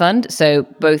Vision Fund. So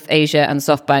both Asia and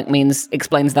SoftBank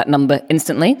explains that number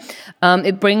instantly.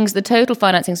 It brings the total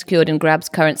financing secured in Grab's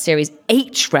current Series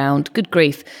H round, good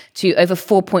grief, to over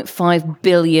 $4.5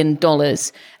 billion.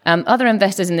 Other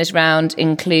investors in this round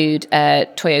include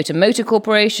Toyota Motor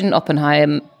Corporation,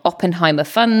 Oppenheimer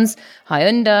Funds,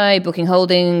 Hyundai, Booking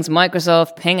Holdings,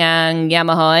 Microsoft, Ping An,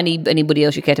 Yamaha, anybody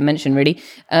else you care to mention, really.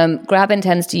 Grab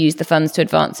intends to use the funds to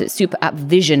advance its super app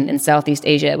vision in Southeast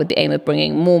Asia with the aim of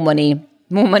bringing more money?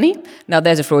 Now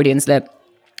there's a Freudian slip.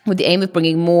 With the aim of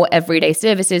bringing more everyday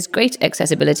services, greater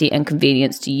accessibility and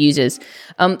convenience to users.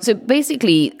 So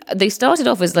basically, they started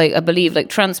off as, I believe,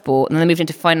 transport, and then they moved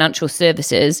into financial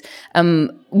services,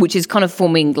 which is kind of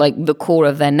forming, the core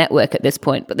of their network at this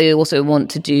point. But they also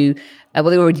want to do, they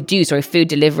already do, food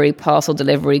delivery, parcel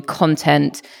delivery,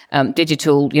 content,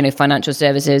 digital, financial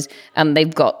services.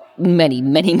 They've got many,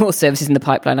 many more services in the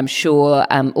pipeline, I'm sure.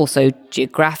 Also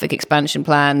geographic expansion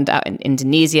planned out in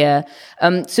Indonesia.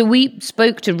 So we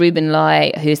spoke to Ruben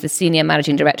Lai, who's the Senior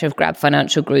Managing Director of Grab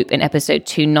Financial Group, in episode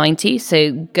 290.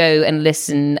 So go and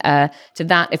listen to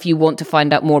that if you want to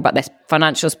find out more about their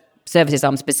financial services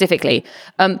arm specifically.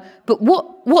 But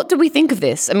what do we think of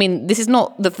this? I mean, this is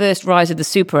not the first rise of the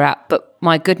super app, but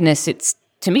my goodness, it's,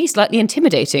 to me, slightly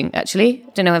intimidating, actually.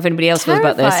 I don't know if anybody else feels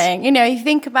about this. You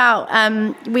think about,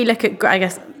 we look at, I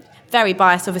guess, very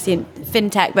biased, obviously, in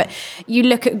fintech, but you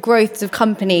look at growths of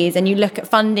companies and you look at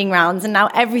funding rounds, and now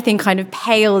everything kind of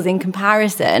pales in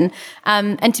comparison.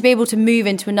 And to be able to move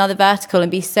into another vertical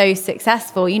and be so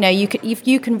successful, if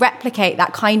you can replicate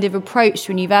that kind of approach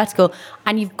to a new vertical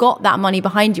and you've got that money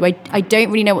behind you, I don't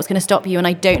really know what's going to stop you, and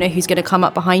I don't know who's going to come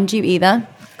up behind you either.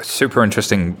 Super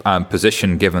interesting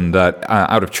position, given that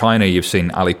out of China, you've seen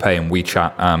Alipay and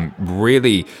WeChat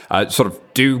really sort of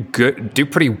do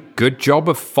pretty good job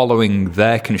of following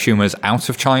their consumers out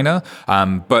of China,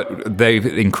 but they're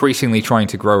increasingly trying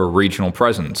to grow a regional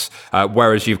presence.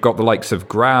 Whereas you've got the likes of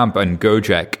Grab and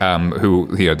Gojek, who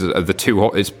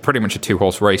it's pretty much a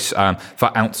two-horse race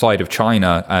for outside of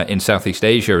China in Southeast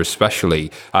Asia,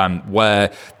 especially,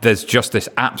 where there's just this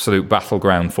absolute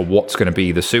battleground for what's going to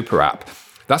be the super app.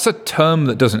 That's a term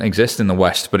that doesn't exist in the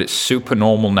West, but it's super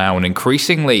normal now. And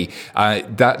increasingly,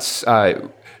 there's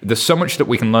so much that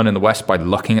we can learn in the West by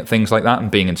looking at things like that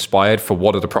and being inspired for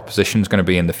what are the propositions going to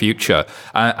be in the future.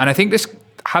 And I think this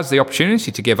has the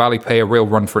opportunity to give Alipay a real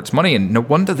run for its money. And no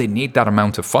wonder they need that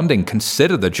amount of funding.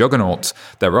 Consider the juggernauts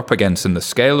they're up against and the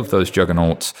scale of those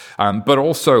juggernauts, but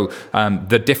also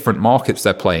the different markets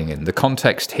they're playing in. The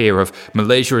context here of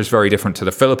Malaysia is very different to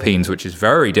the Philippines, which is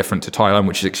very different to Thailand,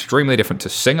 which is extremely different to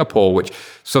Singapore,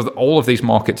 so that all of these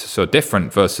markets are so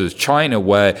different, versus China,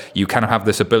 where you kind of have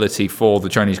this ability for the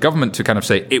Chinese government to kind of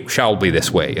say, it shall be this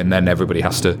way, and then everybody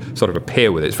has to sort of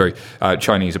appear with it. It's a very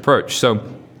Chinese approach. So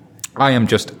I am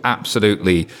just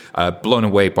absolutely blown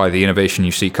away by the innovation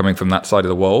you see coming from that side of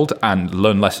the world, and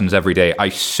learn lessons every day. I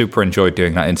super enjoyed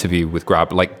doing that interview with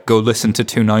Grab. Go listen to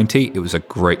 290. It was a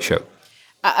great show.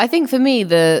 I think for me,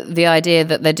 the idea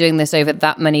that they're doing this over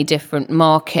that many different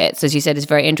markets, as you said, is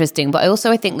very interesting. But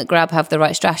I think that Grab have the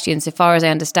right strategy. And so far as I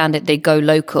understand it, they go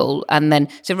local. And then,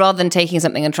 so rather than taking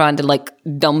something and trying to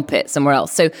dump it somewhere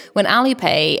else. So when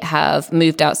Alipay have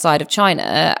moved outside of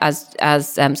China, as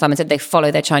Simon said, they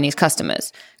follow their Chinese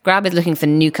customers. Grab is looking for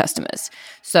new customers.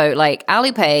 So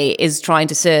Alipay is trying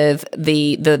to serve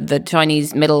the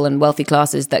Chinese middle and wealthy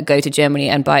classes that go to Germany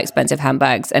and buy expensive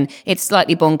handbags. And it's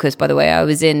slightly bonkers, by the way. I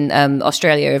was in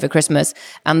Australia over Christmas,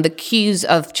 and the queues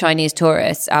of Chinese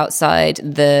tourists outside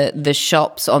the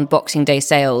shops on Boxing Day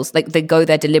sales, they go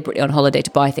there deliberately on holiday to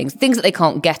buy things that they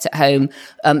can't get at home,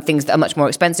 things that are much more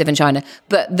expensive in China.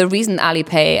 But the reason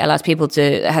Alipay allows people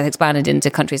to have expanded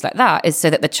into countries like that is so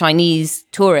that the Chinese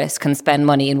tourists can spend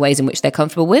money in ways in which they're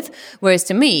comfortable with. Whereas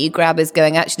to me, Grab is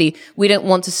going, actually, we don't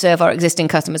want to serve our existing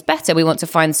customers better. We want to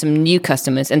find some new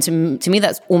customers. And to me,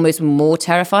 that's almost more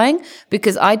terrifying,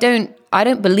 because I don't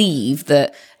believe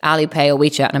that Alipay or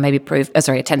WeChat, and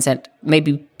Tencent,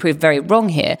 maybe prove very wrong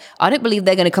here. I don't believe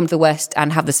they're going to come to the West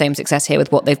and have the same success here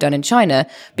with what they've done in China,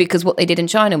 because what they did in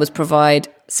China was provide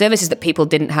services that people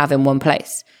didn't have in one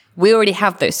place. We already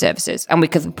have those services, and we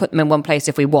can put them in one place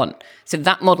if we want. So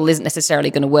that model isn't necessarily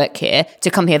going to work here.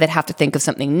 To come here, they'd have to think of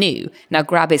something new. Now,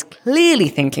 Grab is clearly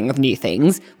thinking of new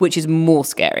things, which is more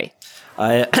scary.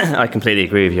 I completely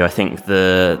agree with you. I think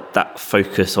that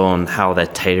focus on how they're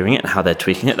tailoring it and how they're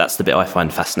tweaking it, that's the bit I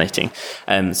find fascinating.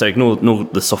 So ignore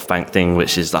the SoftBank thing,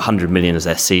 which is 100 million as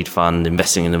their seed fund.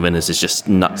 Investing in the winners is just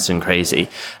nuts and crazy.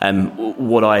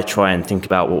 What I try and think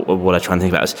about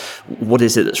is, what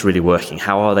is it that's really working?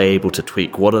 How are they able to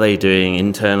tweak? What are they doing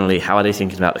internally? How are they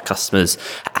thinking about the customers?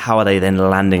 How are they then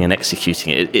landing and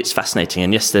executing it? It's fascinating.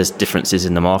 And yes, there's differences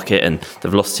in the market and the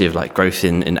velocity of growth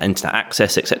in internet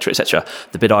access, et cetera.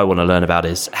 The bit I want to learn about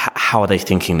is how are they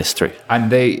thinking this through?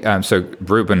 And they, so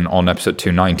Ruben on episode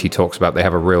 290 talks about they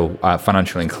have a real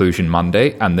financial inclusion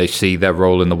mandate, and they see their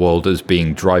role in the world as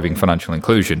being driving financial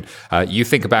inclusion. You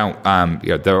think about,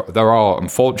 there are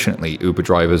unfortunately Uber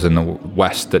drivers in the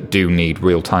West that do need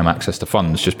real-time access to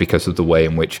funds, just because of the way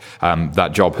in which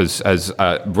that job has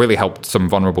really helped some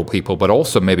vulnerable people, but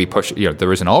also maybe push,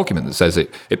 there is an argument that says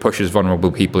it pushes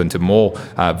vulnerable people into more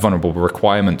vulnerable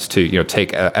requirements to,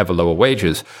 take ever lower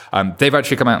wages. They've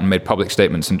actually come out and made public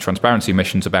statements and transparency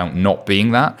missions about not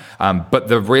being that. But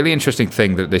the really interesting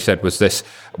thing that they said was this: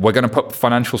 we're going to put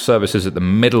financial services at the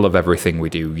middle of everything we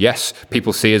do. Yes,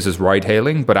 people see us as ride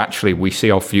hailing, but actually we see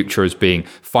our future as being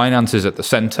finances at the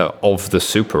center of the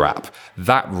super app.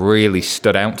 That really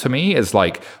stood out to me as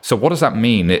so what does that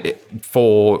mean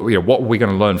for, what are we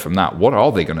going to learn from that? What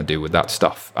are they going to do with that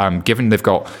stuff? Given they've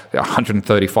got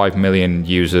 135 million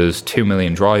users, 2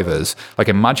 million drivers,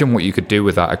 imagine what you could do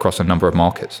with that across a number of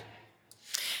markets.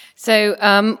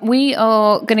 So we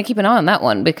are going to keep an eye on that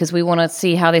one, because we want to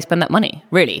see how they spend that money,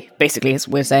 really, basically, as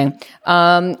we're saying.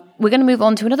 We're going to move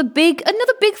on to another big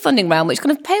funding round, which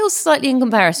kind of pales slightly in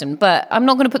comparison, but I'm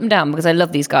not going to put them down because I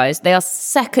love these guys. They are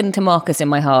second to Marcus in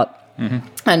my heart.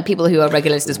 And people who are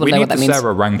regular listeners will know what that means. We need the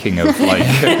Sarah ranking of like...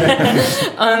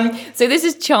 So this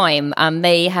is Chime, and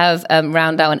they have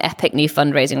round out an epic new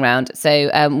fundraising round.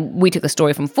 So we took a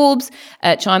story from Forbes.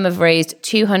 Chime have raised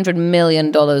 $200 million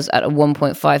at a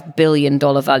 $1.5 billion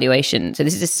valuation. So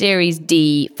this is a Series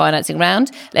D financing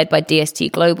round led by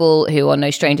DST Global, who are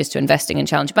no strangers to investing in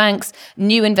challenger banks.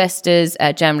 New investors,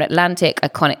 General Atlantic,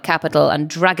 Iconic Capital, and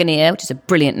Dragoneer, which is a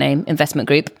brilliant name, investment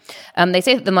group. They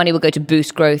say that the money will go to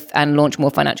boost growth and launch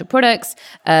more financial products.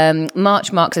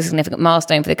 March marks a significant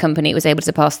milestone for the company. It was able to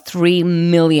surpass 3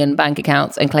 million bank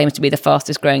accounts and claims to be the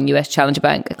fastest growing US challenger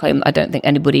bank, a claim I don't think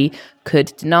anybody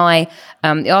could deny.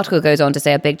 The article goes on to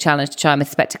say a big challenge to Chime is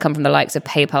expected to come from the likes of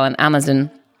PayPal and Amazon.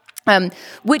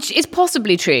 Which is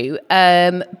possibly true,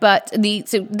 but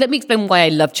so let me explain why I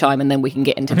love Chime, and then we can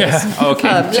get into this. Okay,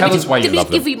 tell us why you love them.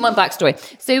 Let me give you my backstory.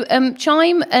 So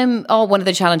Chime are one of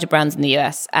the challenger brands in the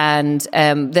US, and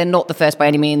they're not the first by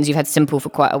any means. You've had Simple for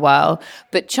quite a while,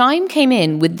 but Chime came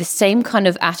in with the same kind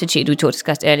of attitude we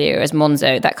discussed earlier as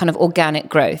Monzo, that kind of organic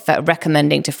growth, that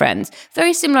recommending to friends.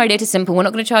 Very similar idea to Simple. We're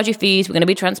not going to charge you fees. We're going to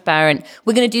be transparent.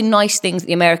 We're going to do nice things that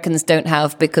the Americans don't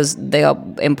have because they are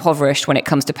impoverished when it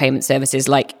comes to payment services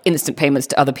like instant payments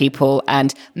to other people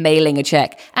and mailing a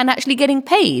check and actually getting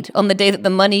paid on the day that the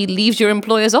money leaves your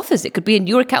employer's office. It could be in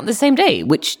your account the same day,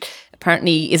 which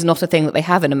apparently is not a thing that they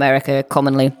have in America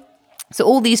commonly. So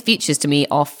all these features to me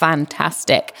are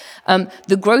fantastic.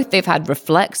 The growth they've had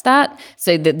reflects that.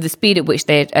 So the speed at which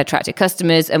they attracted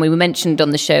customers, and we mentioned on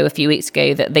the show a few weeks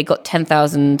ago that they got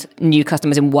 10,000 new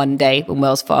customers in one day when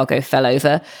Wells Fargo fell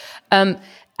over.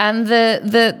 And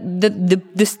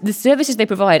the services they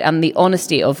provide and the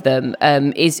honesty of them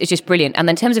is just brilliant. And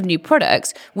then in terms of new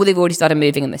products, well, they've already started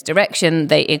moving in this direction.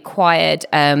 They acquired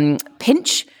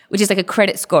Pinch, which is like a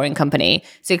credit scoring company.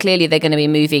 So clearly they're going to be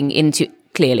moving into,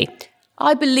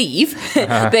 I believe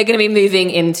they're going to be moving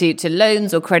into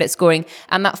loans or credit scoring.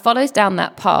 And that follows down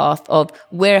that path of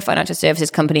we're a financial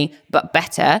services company, but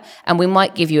better. And we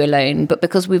might give you a loan, but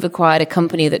because we've acquired a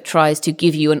company that tries to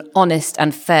give you an honest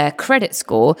and fair credit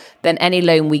score, then any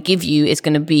loan we give you is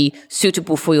going to be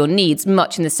suitable for your needs,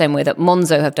 much in the same way that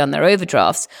Monzo have done their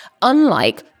overdrafts.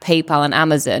 Unlike PayPal and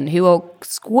Amazon, who are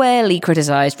squarely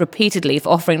criticized repeatedly for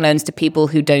offering loans to people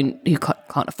who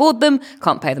can't afford them,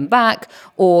 can't pay them back,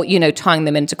 or, tying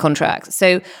them into contracts.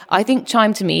 So I think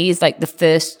Chime to me is like the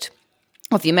first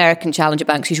of the American challenger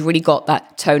banks who's really got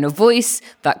that tone of voice,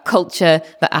 that culture,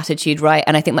 that attitude right.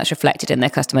 And I think that's reflected in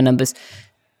their customer numbers.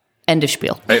 End of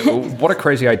spiel. What a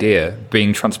crazy idea,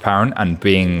 being transparent and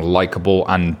being likable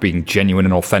and being genuine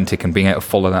and authentic and being able to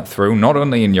follow that through, not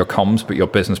only in your comms, but your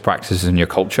business practices and your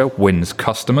culture wins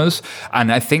customers.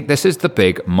 And I think this is the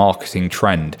big marketing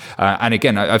trend. And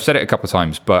again, I've said it a couple of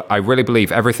times, but I really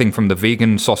believe everything from the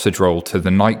vegan sausage roll to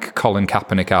the Nike Colin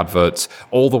Kaepernick adverts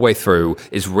all the way through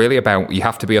is really about you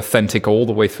have to be authentic all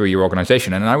the way through your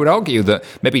organization. And I would argue that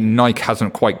maybe Nike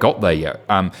hasn't quite got there yet,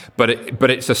 but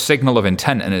it's a signal of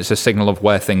intent, and it's a signal of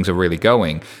where things are really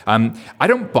going. I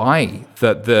don't buy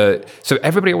that so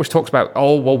everybody always talks about,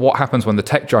 what happens when the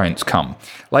tech giants come?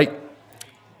 Like,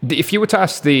 if you were to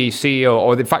ask the CEO,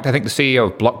 or in fact, I think the CEO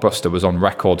of Blockbuster was on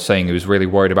record saying he was really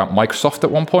worried about Microsoft at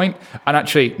one point. And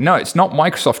actually, no, it's not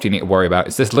Microsoft you need to worry about.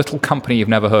 It's this little company you've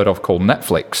never heard of called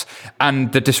Netflix.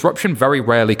 And the disruption very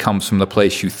rarely comes from the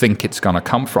place you think it's going to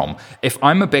come from. If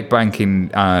I'm a big bank in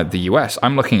the US,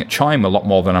 I'm looking at Chime a lot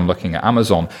more than I'm looking at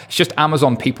Amazon. It's just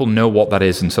Amazon, people know what that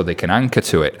is, and so they can anchor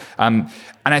to it.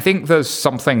 And I think there's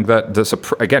something that's,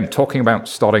 again, talking about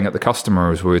starting at the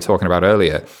customer, as we were talking about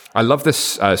earlier. I love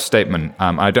this statement.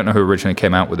 I don't know who originally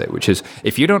came out with it, which is,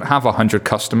 if you don't have 100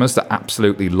 customers that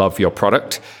absolutely love your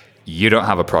product, you don't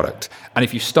have a product. And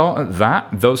if you start at that,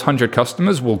 those 100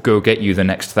 customers will go get you the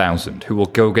next 1,000, who will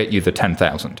go get you the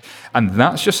 10,000. And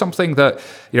that's just something that,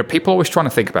 people are always trying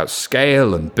to think about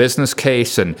scale and business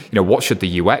case and, what should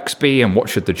the UX be and what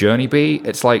should the journey be?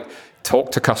 It's like,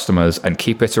 talk to customers and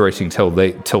keep iterating till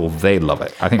they love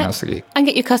it. I think that's the key. And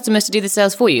get your customers to do the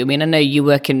sales for you. I mean, I know you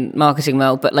work in marketing,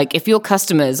 Mel, but like if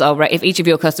if each of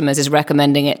your customers is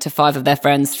recommending it to 5 of their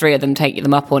friends, 3 of them take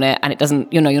them up on it, and it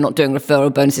doesn't, you're not doing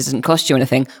referral bonuses, doesn't cost you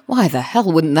anything, why the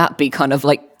hell wouldn't that be kind of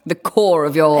like the core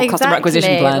of your customer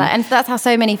acquisition plan? And that's how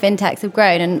so many fintechs have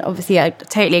grown. And obviously, I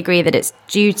totally agree that it's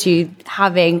due to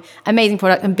having amazing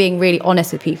product and being really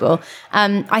honest with people.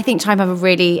 I think Chime have a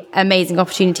really amazing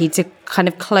opportunity to kind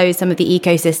of close some of the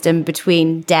ecosystem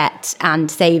between debt and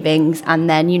savings, and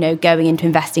then, going into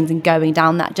investing and going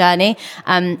down that journey.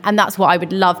 And that's what I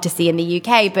would love to see in the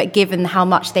UK. But given how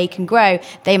much they can grow,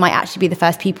 they might actually be the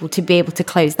first people to be able to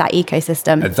close that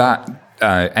ecosystem.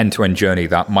 end-to-end journey,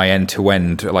 that my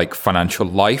end-to-end like financial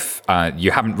life.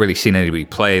 You haven't really seen anybody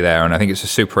play there, and I think it's a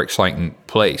super exciting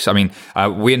place. I mean,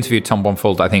 we interviewed Tom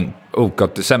Bonfold, I think,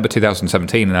 December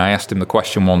 2017, and I asked him the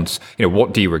question once,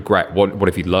 what do you regret? What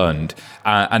have you learned?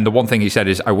 And the one thing he said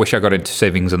is, I wish I got into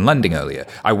savings and lending earlier.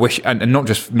 I wish, and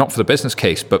not for the business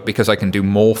case, but because I can do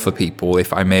more for people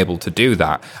if I'm able to do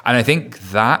that. And I think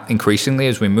that increasingly,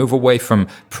 as we move away from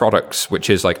products, which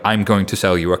is like, I'm going to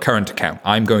sell you a current account,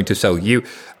 I'm going to sell you,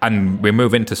 and we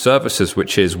move into services,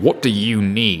 which is, what do you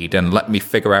need? And let me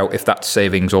figure out if that's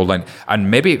savings or lend. And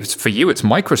maybe for you, it's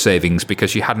micro savings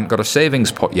because you hadn't got a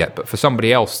savings pot yet. But for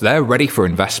somebody else, they're ready for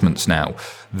investments now.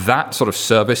 That sort of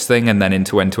service thing, and then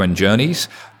into end-to-end journeys,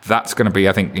 that's going to be,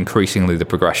 I think, increasingly the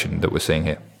progression that we're seeing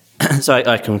here. So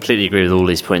I completely agree with all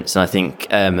these points. And I think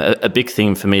a big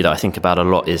thing for me that I think about a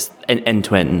lot is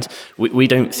end-to-end. We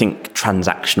don't think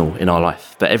transactional in our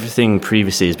life, but everything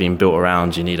previously has been built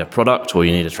around you need a product or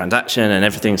you need a transaction, and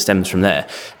everything stems from there.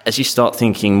 As you start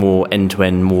thinking more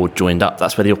end-to-end, more joined up,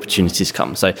 that's where the opportunities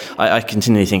come. So I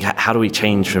continually think, how do we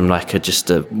change from like just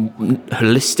a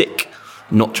holistic,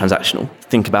 not transactional,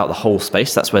 think about the whole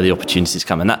space? That's where the opportunities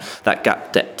come. And that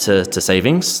gap debt to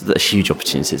savings, there's huge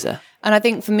opportunities there. And I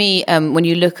think for me, when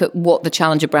you look at what the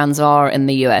challenger brands are in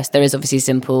the US, there is obviously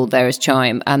Simple, there is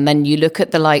Chime. And then you look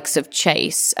at the likes of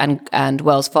Chase and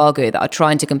Wells Fargo that are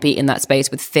trying to compete in that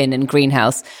space with Finn and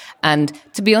Greenhouse. And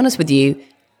to be honest with you,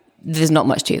 there's not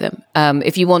much to them.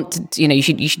 If you want to, you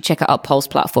should check out our Pulse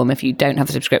platform. If you don't have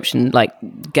a subscription,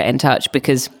 get in touch,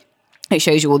 because it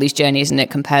shows you all these journeys and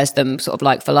it compares them sort of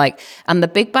like for like. And the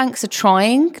big banks are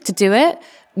trying to do it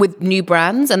with new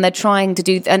brands, and they're trying to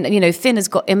do, and Finn has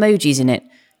got emojis in it.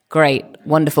 Great,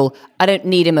 wonderful. I don't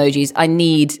need emojis. I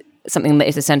need something that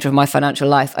is the center of my financial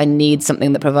life. I need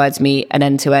something that provides me an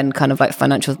end-to-end kind of like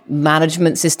financial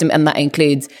management system, and that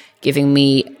includes giving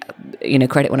me,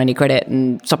 credit when I need credit,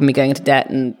 and stopping me going into debt,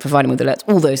 and providing me with alerts,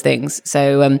 all those things.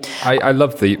 So I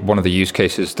love one of the use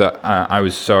cases that I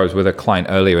was with a client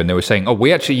earlier, and they were saying,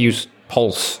 we actually use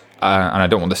Pulse. And I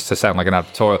don't want this to sound like an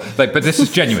advertorial, but this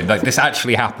is genuine. This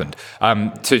actually happened,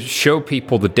 to show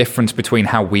people the difference between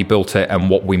how we built it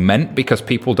and what we meant, because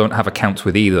people don't have accounts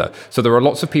with either. So there are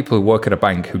lots of people who work at a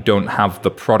bank who don't have the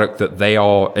product that they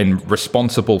are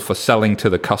responsible for selling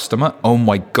to the customer. Oh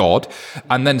my God.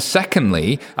 And then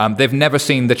secondly, they've never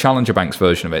seen the challenger bank's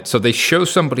version of it. So they show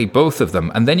somebody both of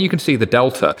them, and then you can see the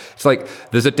delta. It's like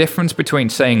there's a difference between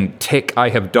saying, tick, I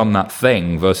have done that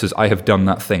thing, versus I have done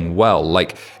that thing well.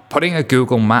 Like, putting a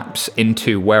Google Maps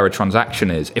into where a transaction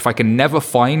is, if I can never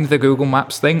find the Google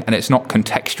Maps thing and it's not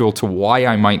contextual to why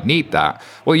I might need that,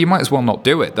 well, you might as well not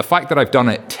do it. The fact that I've done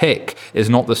it tick is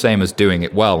not the same as doing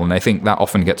it well, and I think that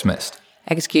often gets missed.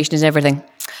 Execution is everything.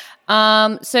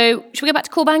 So should we go back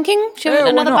to core banking? Should we have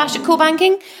another bash at core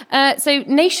banking? So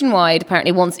Nationwide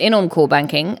apparently wants in on core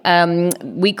banking.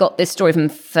 We got this story from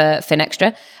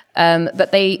Finextra.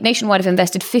 But Nationwide have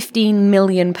invested £15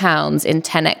 million in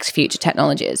 10x Future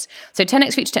Technologies. So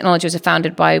 10x Future Technologies are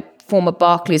founded by former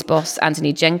Barclays boss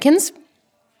Anthony Jenkins.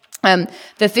 The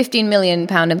 £15 million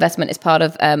investment is part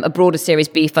of a broader Series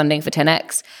B funding for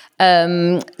 10x.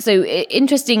 So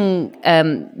interesting,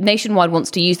 Nationwide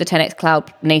wants to use the 10x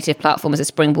cloud native platform as a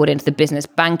springboard into the business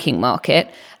banking market.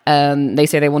 They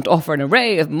say they want to offer an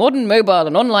array of modern mobile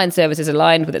and online services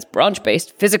aligned with its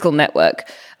branch-based physical network.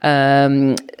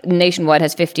 Nationwide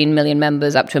has 15 million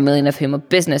members, up to 1 million of whom are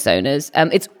business owners.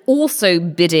 It's also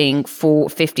bidding for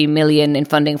 50 million in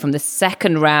funding from the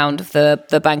second round of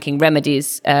the Banking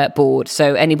Remedies Board.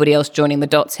 So anybody else joining the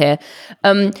dots here?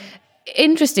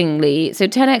 Interestingly, so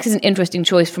 10x is an interesting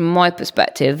choice from my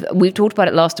perspective. We've talked about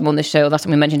it last time on the show. Last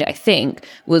time we mentioned it, I think,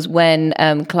 was when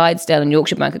Clydesdale and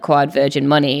Yorkshire Bank acquired Virgin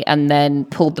Money and then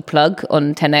pulled the plug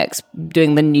on 10x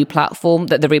doing the new platform,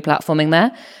 the replatforming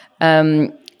there.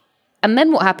 And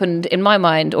then what happened in my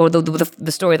mind, or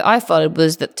the story that I followed,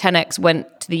 was that 10x went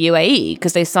to the UAE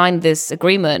because they signed this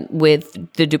agreement with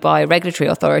the Dubai regulatory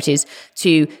authorities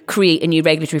to create a new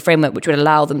regulatory framework which would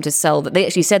allow them to sell that. They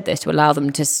actually said this to allow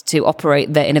them to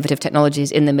operate their innovative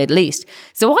technologies in the Middle East.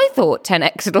 So I thought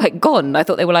 10x had gone. I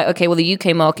thought they were okay, well, the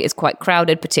UK market is quite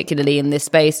crowded, particularly in this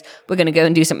space. We're going to go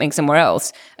and do something somewhere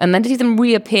else. And then to see them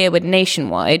reappear with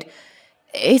Nationwide,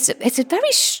 it's a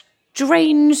very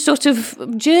strange sort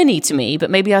of journey to me, but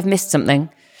maybe I've missed something.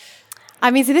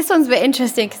 I mean, so this one's a bit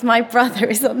interesting because my brother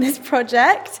is on this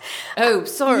project. Oh,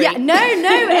 sorry. Yeah, no,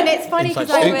 and it's funny because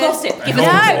I was... gossip.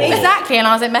 Exactly. And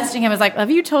I was like messaging him, I was like,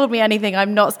 have you told me anything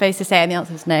I'm not supposed to say? And the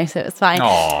answer was no, so it was fine.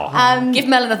 Give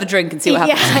Mel another drink and see what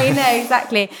happens. Yeah, I know,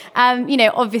 exactly.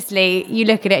 Obviously, you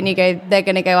look at it and you go, they're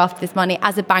going to go after this money.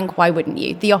 As a bank, why wouldn't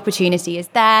you? The opportunity is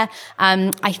there.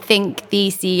 I think the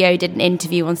CEO did an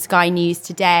interview on Sky News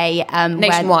today.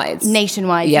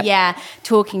 Nationwide, yeah,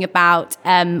 talking about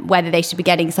whether they should be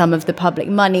getting some of the public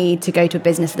money to go to a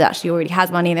business that actually already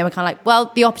has money. And they were kind of like,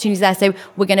 well, the opportunity's there, so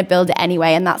we're going to build it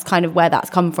anyway. And that's kind of where that's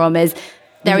come from, is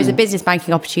there is a business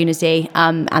banking opportunity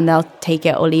and they'll take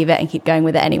it or leave it and keep going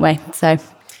with it anyway. So...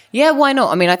 yeah, why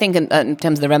not? I mean, I think in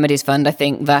terms of the Remedies Fund, I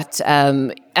think that,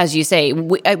 as you say,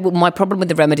 my problem with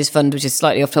the Remedies Fund, which is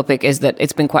slightly off topic, is that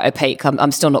it's been quite opaque.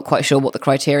 I'm still not quite sure what the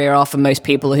criteria are for most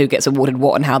people, who gets awarded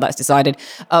what and how that's decided.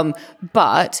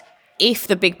 But if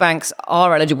the big banks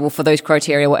are eligible for those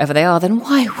criteria, whatever they are, then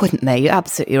why wouldn't they? You're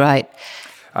absolutely right.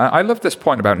 I love this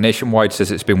point about Nationwide says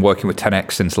it's been working with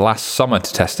 10x since last summer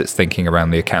to test its thinking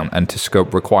around the account and to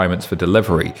scope requirements for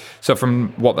delivery. So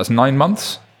from that's 9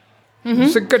 months? Mm-hmm.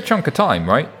 It's a good chunk of time,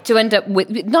 right? To end up with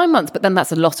 9 months, but then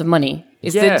that's a lot of money.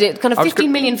 Kind of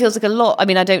 15 million feels like a lot. I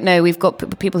mean, I don't know. We've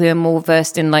got people who are more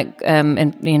versed in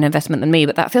in investment than me,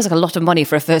 but that feels like a lot of money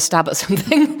for a first stab at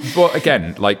something. But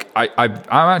again, I'm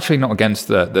actually not against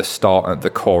the start at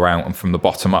the core out and from the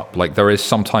bottom up. Like, there is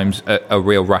sometimes a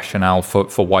real rationale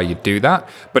for why you do that.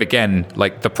 But again,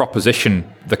 like, the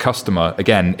proposition, the customer,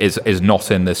 again, is not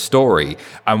in this story.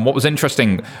 And what was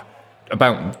interesting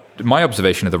about my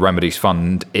observation of the Remedies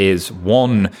Fund is,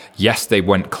 one, yes, they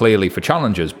went clearly for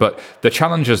challenges, but the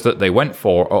challenges that they went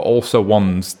for are also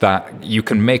ones that you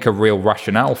can make a real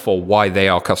rationale for why they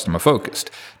are customer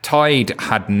focused. Tide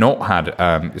had not had,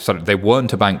 they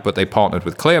weren't a bank, but they partnered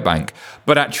with ClearBank.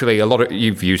 But actually,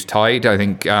 you've used Tide. I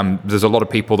think there's a lot of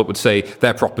people that would say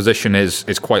their proposition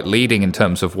is quite leading in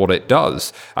terms of what it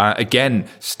does. Again,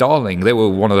 Starling, they were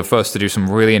one of the first to do some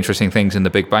really interesting things in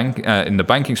the big bank, in the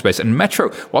banking space. And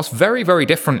Metro, whilst very, very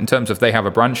different in terms of they have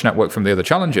a branch network from the other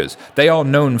challengers, they are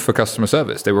known for customer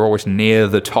service. They were always near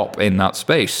the top in that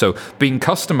space. So being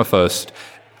customer first,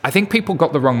 I think people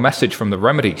got the wrong message from the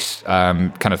Remedies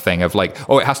kind of thing of like,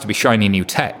 it has to be shiny new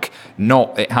tech,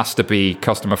 not it has to be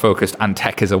customer focused and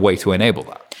tech is a way to enable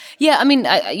that. Yeah, I mean,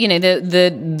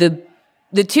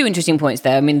 the two interesting points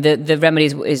there. I mean, the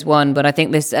Remedies is one, but I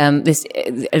think this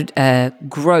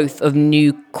growth of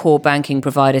new core banking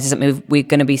providers is something we're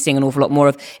going to be seeing an awful lot more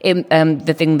of.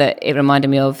 The thing that it reminded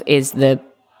me of is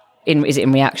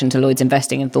in reaction to Lloyds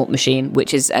investing in Thought Machine,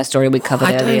 which is a story we covered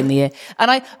earlier in the year. And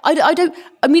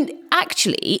I mean,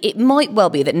 actually, it might well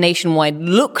be that Nationwide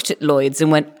looked at Lloyds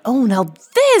and went, oh, now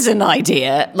there's an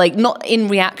idea. Like, not in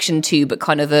reaction to, but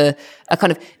kind of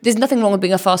there's nothing wrong with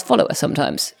being a fast follower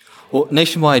sometimes. Well,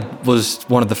 Nationwide was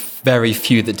one of the very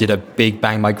few that did a big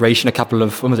bang migration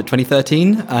when was it,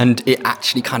 2013? And it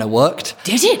actually kind of worked.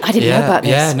 Did it? I didn't know about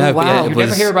this. Yeah, no, wow. You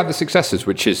never hear about the successes,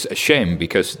 which is a shame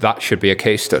because that should be a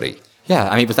case study. Yeah,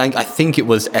 I mean, I think it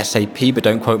was SAP, but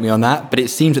don't quote me on that. But it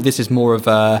seems that this is more of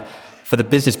for the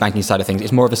business banking side of things,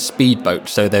 it's more of a speedboat.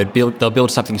 So they'll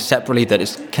build something separately that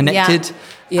is connected.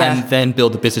 Yeah. And then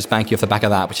build the business banking off the back of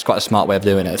that, which is quite a smart way of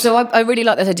doing it. So I really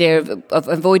like this idea of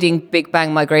avoiding big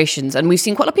bang migrations. And we've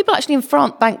seen quite a lot of people actually in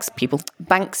France,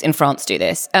 banks in France do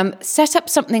this. Set up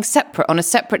something separate on a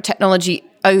separate technology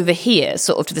over here,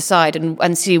 sort of to the side,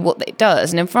 and see what it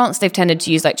does. And in France, they've tended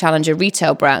to use like challenger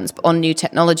retail brands but on new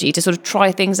technology to sort of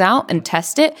try things out and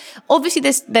test it. Obviously,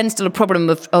 there's then still a problem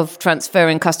of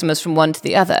transferring customers from one to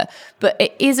the other. But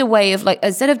it is a way of, like,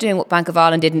 instead of doing what Bank of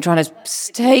Ireland did and trying to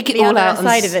take it all out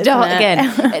and start again,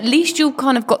 at least you've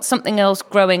kind of got something else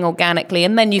growing organically,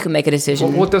 and then you can make a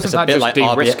decision. Well, doesn't that just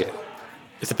de-risk it?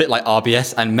 It's a bit like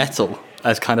RBS and Metal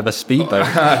as kind of a speedboat.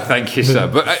 Thank you, sir.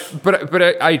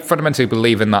 But I fundamentally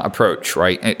believe in that approach,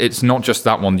 right? It's not just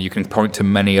that one. You can point to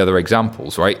many other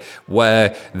examples, right,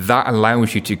 where that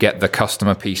allows you to get the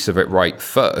customer piece of it right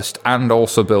first and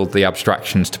also build the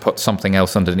abstractions to put something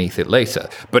else underneath it later.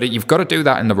 But you've got to do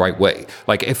that in the right way.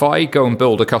 Like, if I go and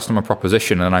build a customer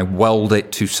proposition and I weld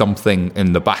it to something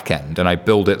in the back end and I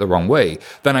build it the wrong way,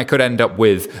 then I could end up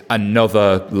with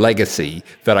another legacy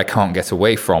that I can't get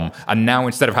away from. And now,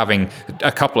 instead of having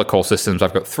a couple of core systems,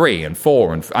 I've got 3 and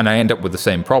 4, and I end up with the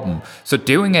same problem. So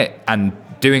doing it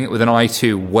with an eye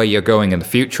to where you're going in the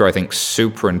future, I think,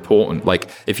 super important. Like,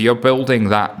 if you're building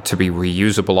that to be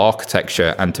reusable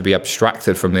architecture and to be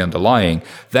abstracted from the underlying,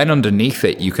 then underneath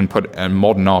it you can put a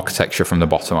modern architecture from the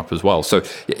bottom up as well. So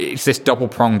it's this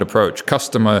double-pronged approach: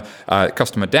 customer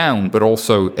down, but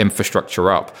also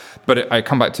infrastructure up. But I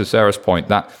come back to Sarah's point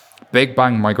that big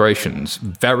bang migrations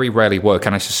very rarely work.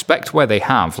 And I suspect where they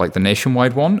have, like the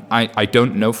nationwide one, I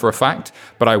don't know for a fact,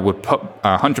 but I would put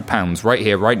 £100 right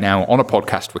here, right now, on a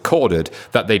podcast recorded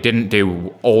that they didn't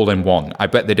do all in one. I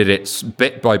bet they did it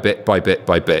bit by bit by bit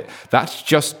by bit. That's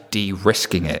just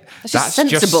de-risking it. That's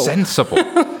just sensible.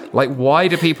 Like, why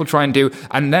do people try and do...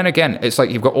 And then again, it's like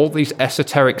you've got all these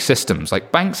esoteric systems.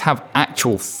 Like, banks have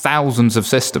actual thousands of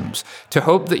systems. To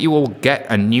hope that you will get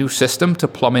a new system to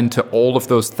plumb into all of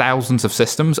those thousands of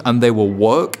systems and they will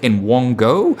work in one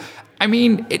go... I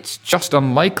mean, it's just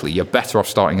unlikely. You're better off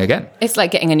starting again. It's like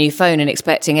getting a new phone and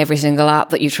expecting every single app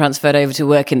that you've transferred over to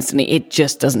work instantly. It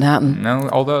just doesn't happen. No,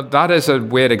 although that is a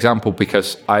weird example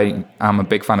because I am a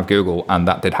big fan of Google and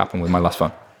that did happen with my last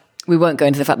phone. We won't go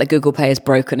into the fact that Google Pay is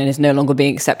broken and is no longer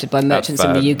being accepted by merchants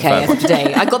in the UK as of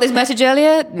today. I got this message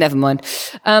earlier. Never mind.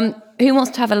 Who wants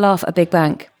to have a laugh at a big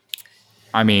bank?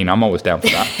 I mean, I'm always down for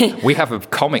that. We have a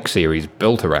comic series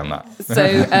built around that. So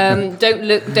don't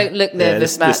look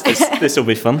nervous, Matt. This will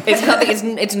be fun.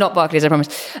 It's not Barclays, I promise.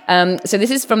 So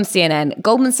this is from CNN.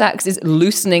 Goldman Sachs is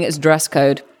loosening its dress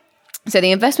code. So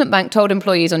the investment bank told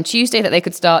employees on Tuesday that they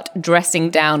could start dressing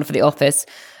down for the office.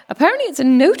 Apparently, it's a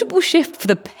notable shift for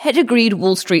the pedigreed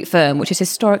Wall Street firm, which has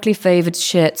historically favoured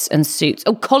shirts and suits.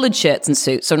 Oh, collared shirts and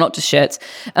suits, so not just shirts.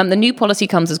 The new policy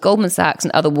comes as Goldman Sachs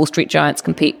and other Wall Street giants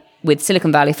compete with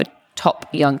Silicon Valley for top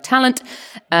young talent.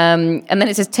 And then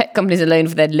it says tech companies are known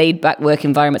for their laid-back work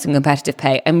environments and competitive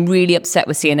pay. I'm really upset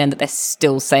with CNN that they're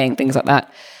still saying things like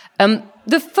that.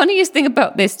 The funniest thing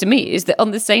about this to me is that on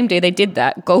the same day they did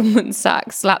that, Goldman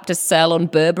Sachs slapped a sell on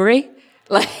Burberry,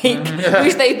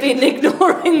 which they've been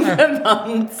ignoring for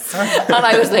months. And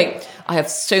I was like, I have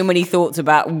so many thoughts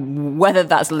about whether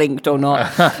that's linked or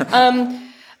not.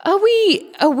 Are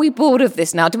we bored of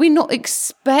this now? Do we not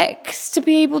expect to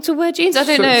be able to wear jeans? I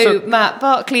don't know, Matt.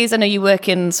 Barclays, I know you work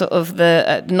in sort of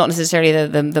the not necessarily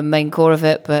the main core of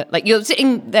it, but like you're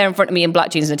sitting there in front of me in black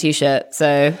jeans and a t-shirt.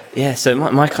 So yeah, so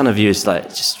my kind of view is like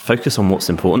just focus on what's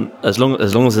important. As long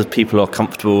as the people are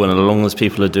comfortable and as long as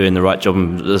people are doing the right job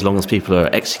and as long as people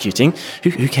are executing,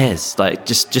 who cares? Like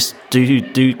just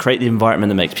do create the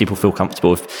environment that makes people feel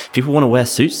comfortable. If people want to wear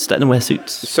suits, let them wear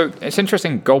suits. So it's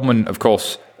interesting. Goldman, of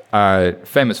course.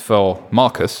 Famous for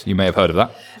Marcus, you may have heard of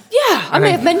that. Yeah, I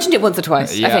may have mentioned it once or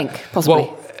twice. Yeah. I think possibly.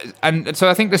 Well, and so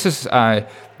I think this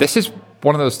is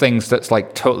one of those things that's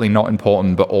like totally not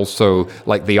important, but also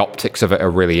like the optics of it are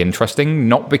really interesting.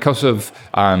 Not because of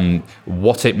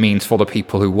what it means for the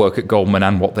people who work at Goldman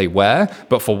and what they wear,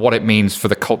 but for what it means for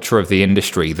the culture of the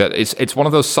industry. That it's one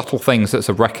of those subtle things that's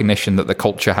a recognition that the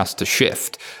culture has to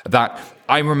shift. That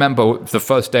I remember the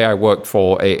first day I worked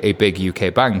for a big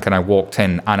UK bank and I walked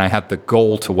in and I had the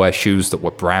goal to wear shoes that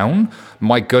were brown.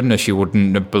 My goodness, you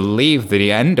wouldn't believe the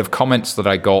end of comments that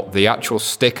I got, the actual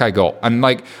stick I got. And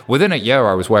like within a year,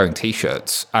 I was wearing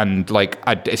t-shirts and like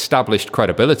I'd established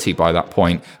credibility by that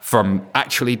point from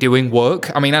actually doing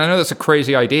work. I mean, I know that's a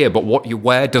crazy idea, but what you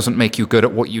wear doesn't make you good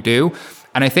at what you do.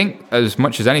 And I think as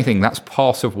much as anything, that's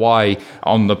part of why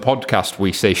on the podcast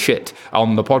we say shit.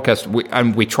 On the podcast,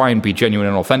 we try and be genuine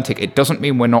and authentic. It doesn't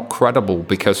mean we're not credible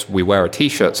because we wear a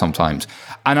t-shirt sometimes.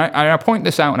 And I point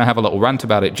this out and I have a little rant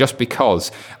about it just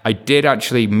because I did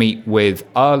actually meet with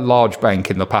a large bank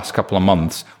in the past couple of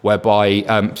months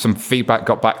whereby some feedback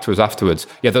got back to us afterwards.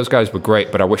 Yeah, those guys were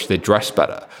great, but I wish they'd dressed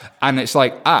better. And it's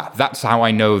like, that's how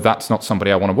I know that's not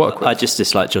somebody I want to work with. I just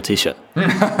disliked your t-shirt.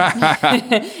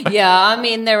 Yeah, I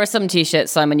mean, there are some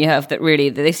t-shirts, Simon, you have that really,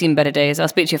 they've seen better days. I'll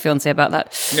speak to your fiancé about that.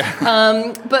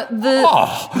 But the...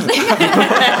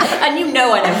 And you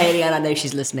know I know Hayley and I know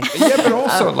she's listening. Yeah, but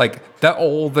also, like, they're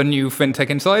all the new FinTech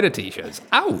Insider t-shirts.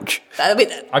 Ouch. I mean,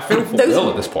 I feel fulfilled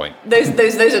at this point.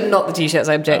 Those are not the t-shirts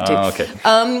I object to. Okay.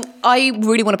 I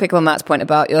really want to pick up on Matt's point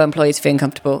about your employees feeling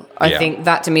comfortable. I think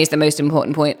that to me is the most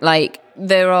important point. Like,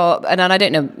 there are, and I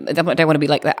don't know, I don't want to be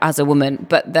like that as a woman,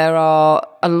 but there are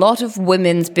a lot of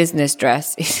women's business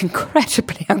dress is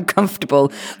incredibly uncomfortable,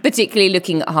 particularly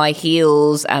looking at high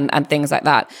heels and things like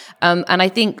that. And I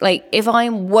think, like, if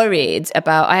I'm worried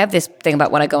about, I have this thing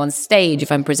about when I go on stage,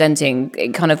 if I'm presenting,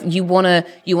 it kind of, you want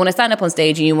to stand up on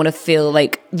stage and you want to feel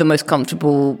like the most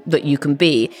comfortable that you can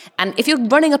be. And if you're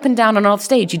running up and down on off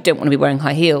stage, you don't want to be wearing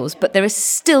high heels, but there is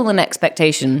still an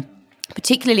expectation,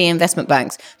 particularly in investment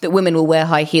banks, that women will wear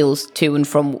high heels to and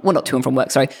from, well, not to and from work,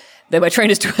 sorry. they wear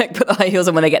trainers to work, put the high heels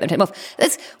on when they get them, take them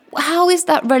off. How is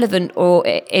that relevant or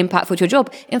impactful to your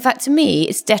job? In fact, to me,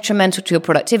 it's detrimental to your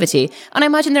productivity. And I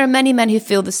imagine there are many men who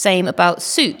feel the same about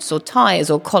suits or ties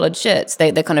or collared shirts.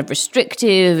 They're kind of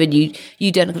restrictive, and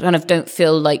you don't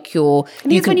feel like you're...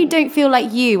 when you don't feel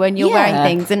like you when you're wearing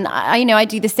things. And I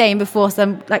do the same before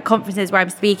some like conferences where I'm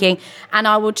speaking, and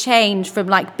I will change from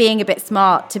like being a bit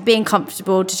smart to being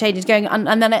comfortable to change, going,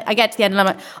 and then I get to the end and I'm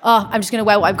like, oh, I'm just going to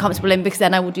wear what I'm comfortable in because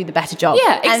then I will do the better job.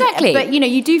 Yeah, exactly. But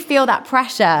you do feel that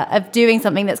pressure of doing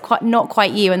something that's not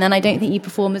quite you, and then I don't think you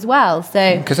perform as well.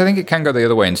 So because I think it can go the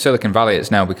other way. In Silicon Valley, it's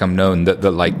now become known that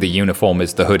like the uniform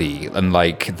is the hoodie, and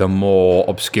like the more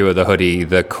obscure the hoodie,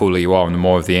 the cooler you are, and the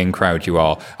more of the in crowd you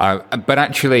are. But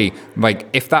actually, like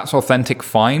if that's authentic,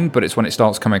 fine. But it's when it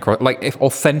starts coming across, like if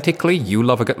authentically you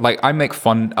love like I make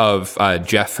fun of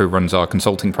Jeff, who runs our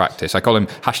consulting practice. I call him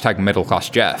 #middle-class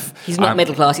Jeff. He's not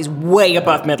middle class. He's way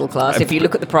above middle class. If you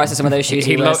look at the price of some of those shoes,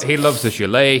 he loves the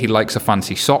gilet. He likes a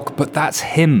fancy sock, but that's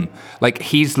him. Like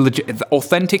he's legit.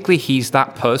 Authentically, he's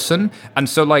that person. And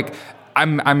so, like,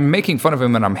 I'm making fun of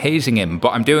him and I'm hazing him, but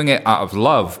I'm doing it out of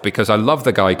love because I love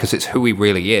the guy because it's who he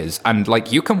really is. And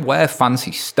like, you can wear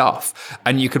fancy stuff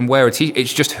and you can wear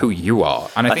it's just who you are.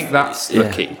 And I think that's the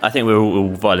key. I think we're all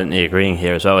violently agreeing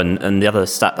here as well. And the other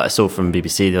stat that I saw from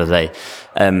BBC the other day,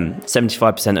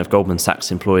 75% of Goldman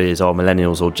Sachs employees are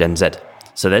millennials or Gen Z.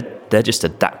 So they're just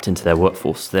adapting to their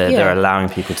workforce. They're allowing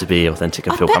people to be authentic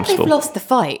and feel comfortable. They've lost the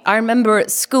fight. I remember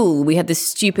at school we had this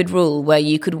stupid rule where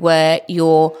you could wear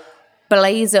your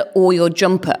blazer or your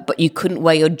jumper, but you couldn't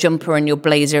wear your jumper and your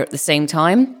blazer at the same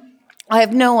time. I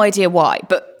have no idea why,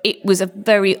 but it was a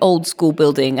very old school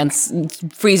building and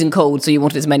freezing cold, so you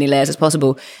wanted as many layers as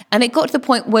possible. And it got to the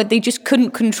point where they just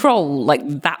couldn't control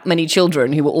like that many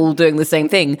children who were all doing the same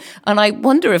thing. And I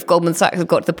wonder if Goldman Sachs have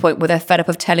got to the point where they're fed up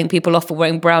of telling people off for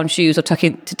wearing brown shoes or tuck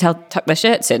their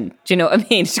shirts in. Do you know what I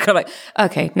mean? It's just kind of like,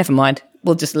 okay, never mind.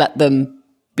 We'll just let them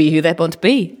be who they want to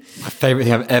be. My favourite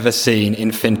thing I've ever seen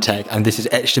in fintech, and this is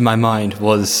etched in my mind,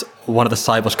 was one of the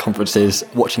Cybos conferences,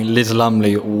 watching Liz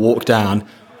Lumley walk down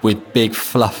with big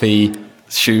fluffy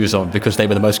shoes on because they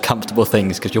were the most comfortable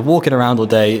things, because you're walking around all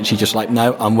day and she's just like,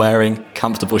 no, I'm wearing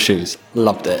comfortable shoes.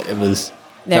 Loved it. It was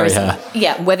very her.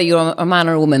 Yeah, whether you're a man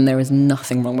or a woman, there is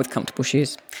nothing wrong with comfortable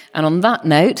shoes. And on that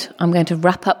note, I'm going to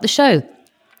wrap up the show.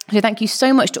 So thank you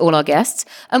so much to all our guests.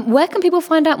 Where can people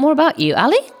find out more about you,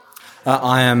 Ali?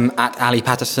 I am at Ali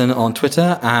Patterson on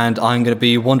Twitter, and I'm going to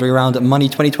be wandering around at Money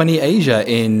 2020 Asia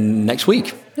in next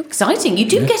week. Exciting. You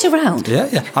do get around.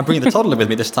 Yeah. I'm bringing the toddler with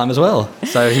me this time as well.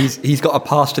 So he's got a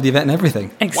pass to the event and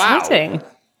everything. Exciting.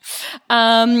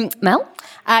 Wow. Mel?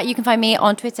 You can find me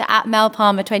on Twitter at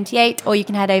melpalmer28, or you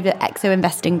can head over to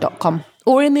exoinvesting.com.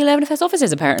 Or in the 11FS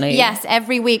offices, apparently. Yes,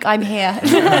 every week I'm here.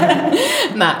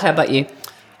 Matt, how about you?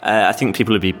 I think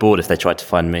people would be bored if they tried to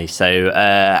find me. So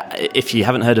if you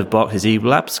haven't heard of Barclays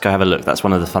eLabs, go have a look. That's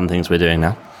one of the fun things we're doing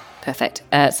now. Perfect.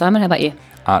 Simon, how about you?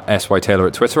 At SY Taylor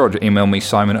at Twitter, or just email me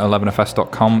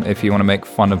simon@11fs.com if you want to make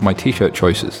fun of my t-shirt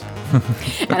choices.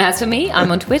 And as for me,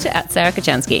 I'm on Twitter at Sarah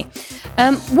Kachansky.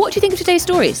 What do you think of today's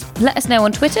stories? Let us know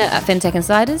on Twitter at FinTech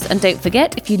Insiders. And don't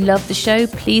forget, if you love the show,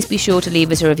 please be sure to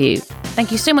leave us a review.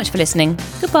 Thank you so much for listening.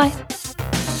 Goodbye.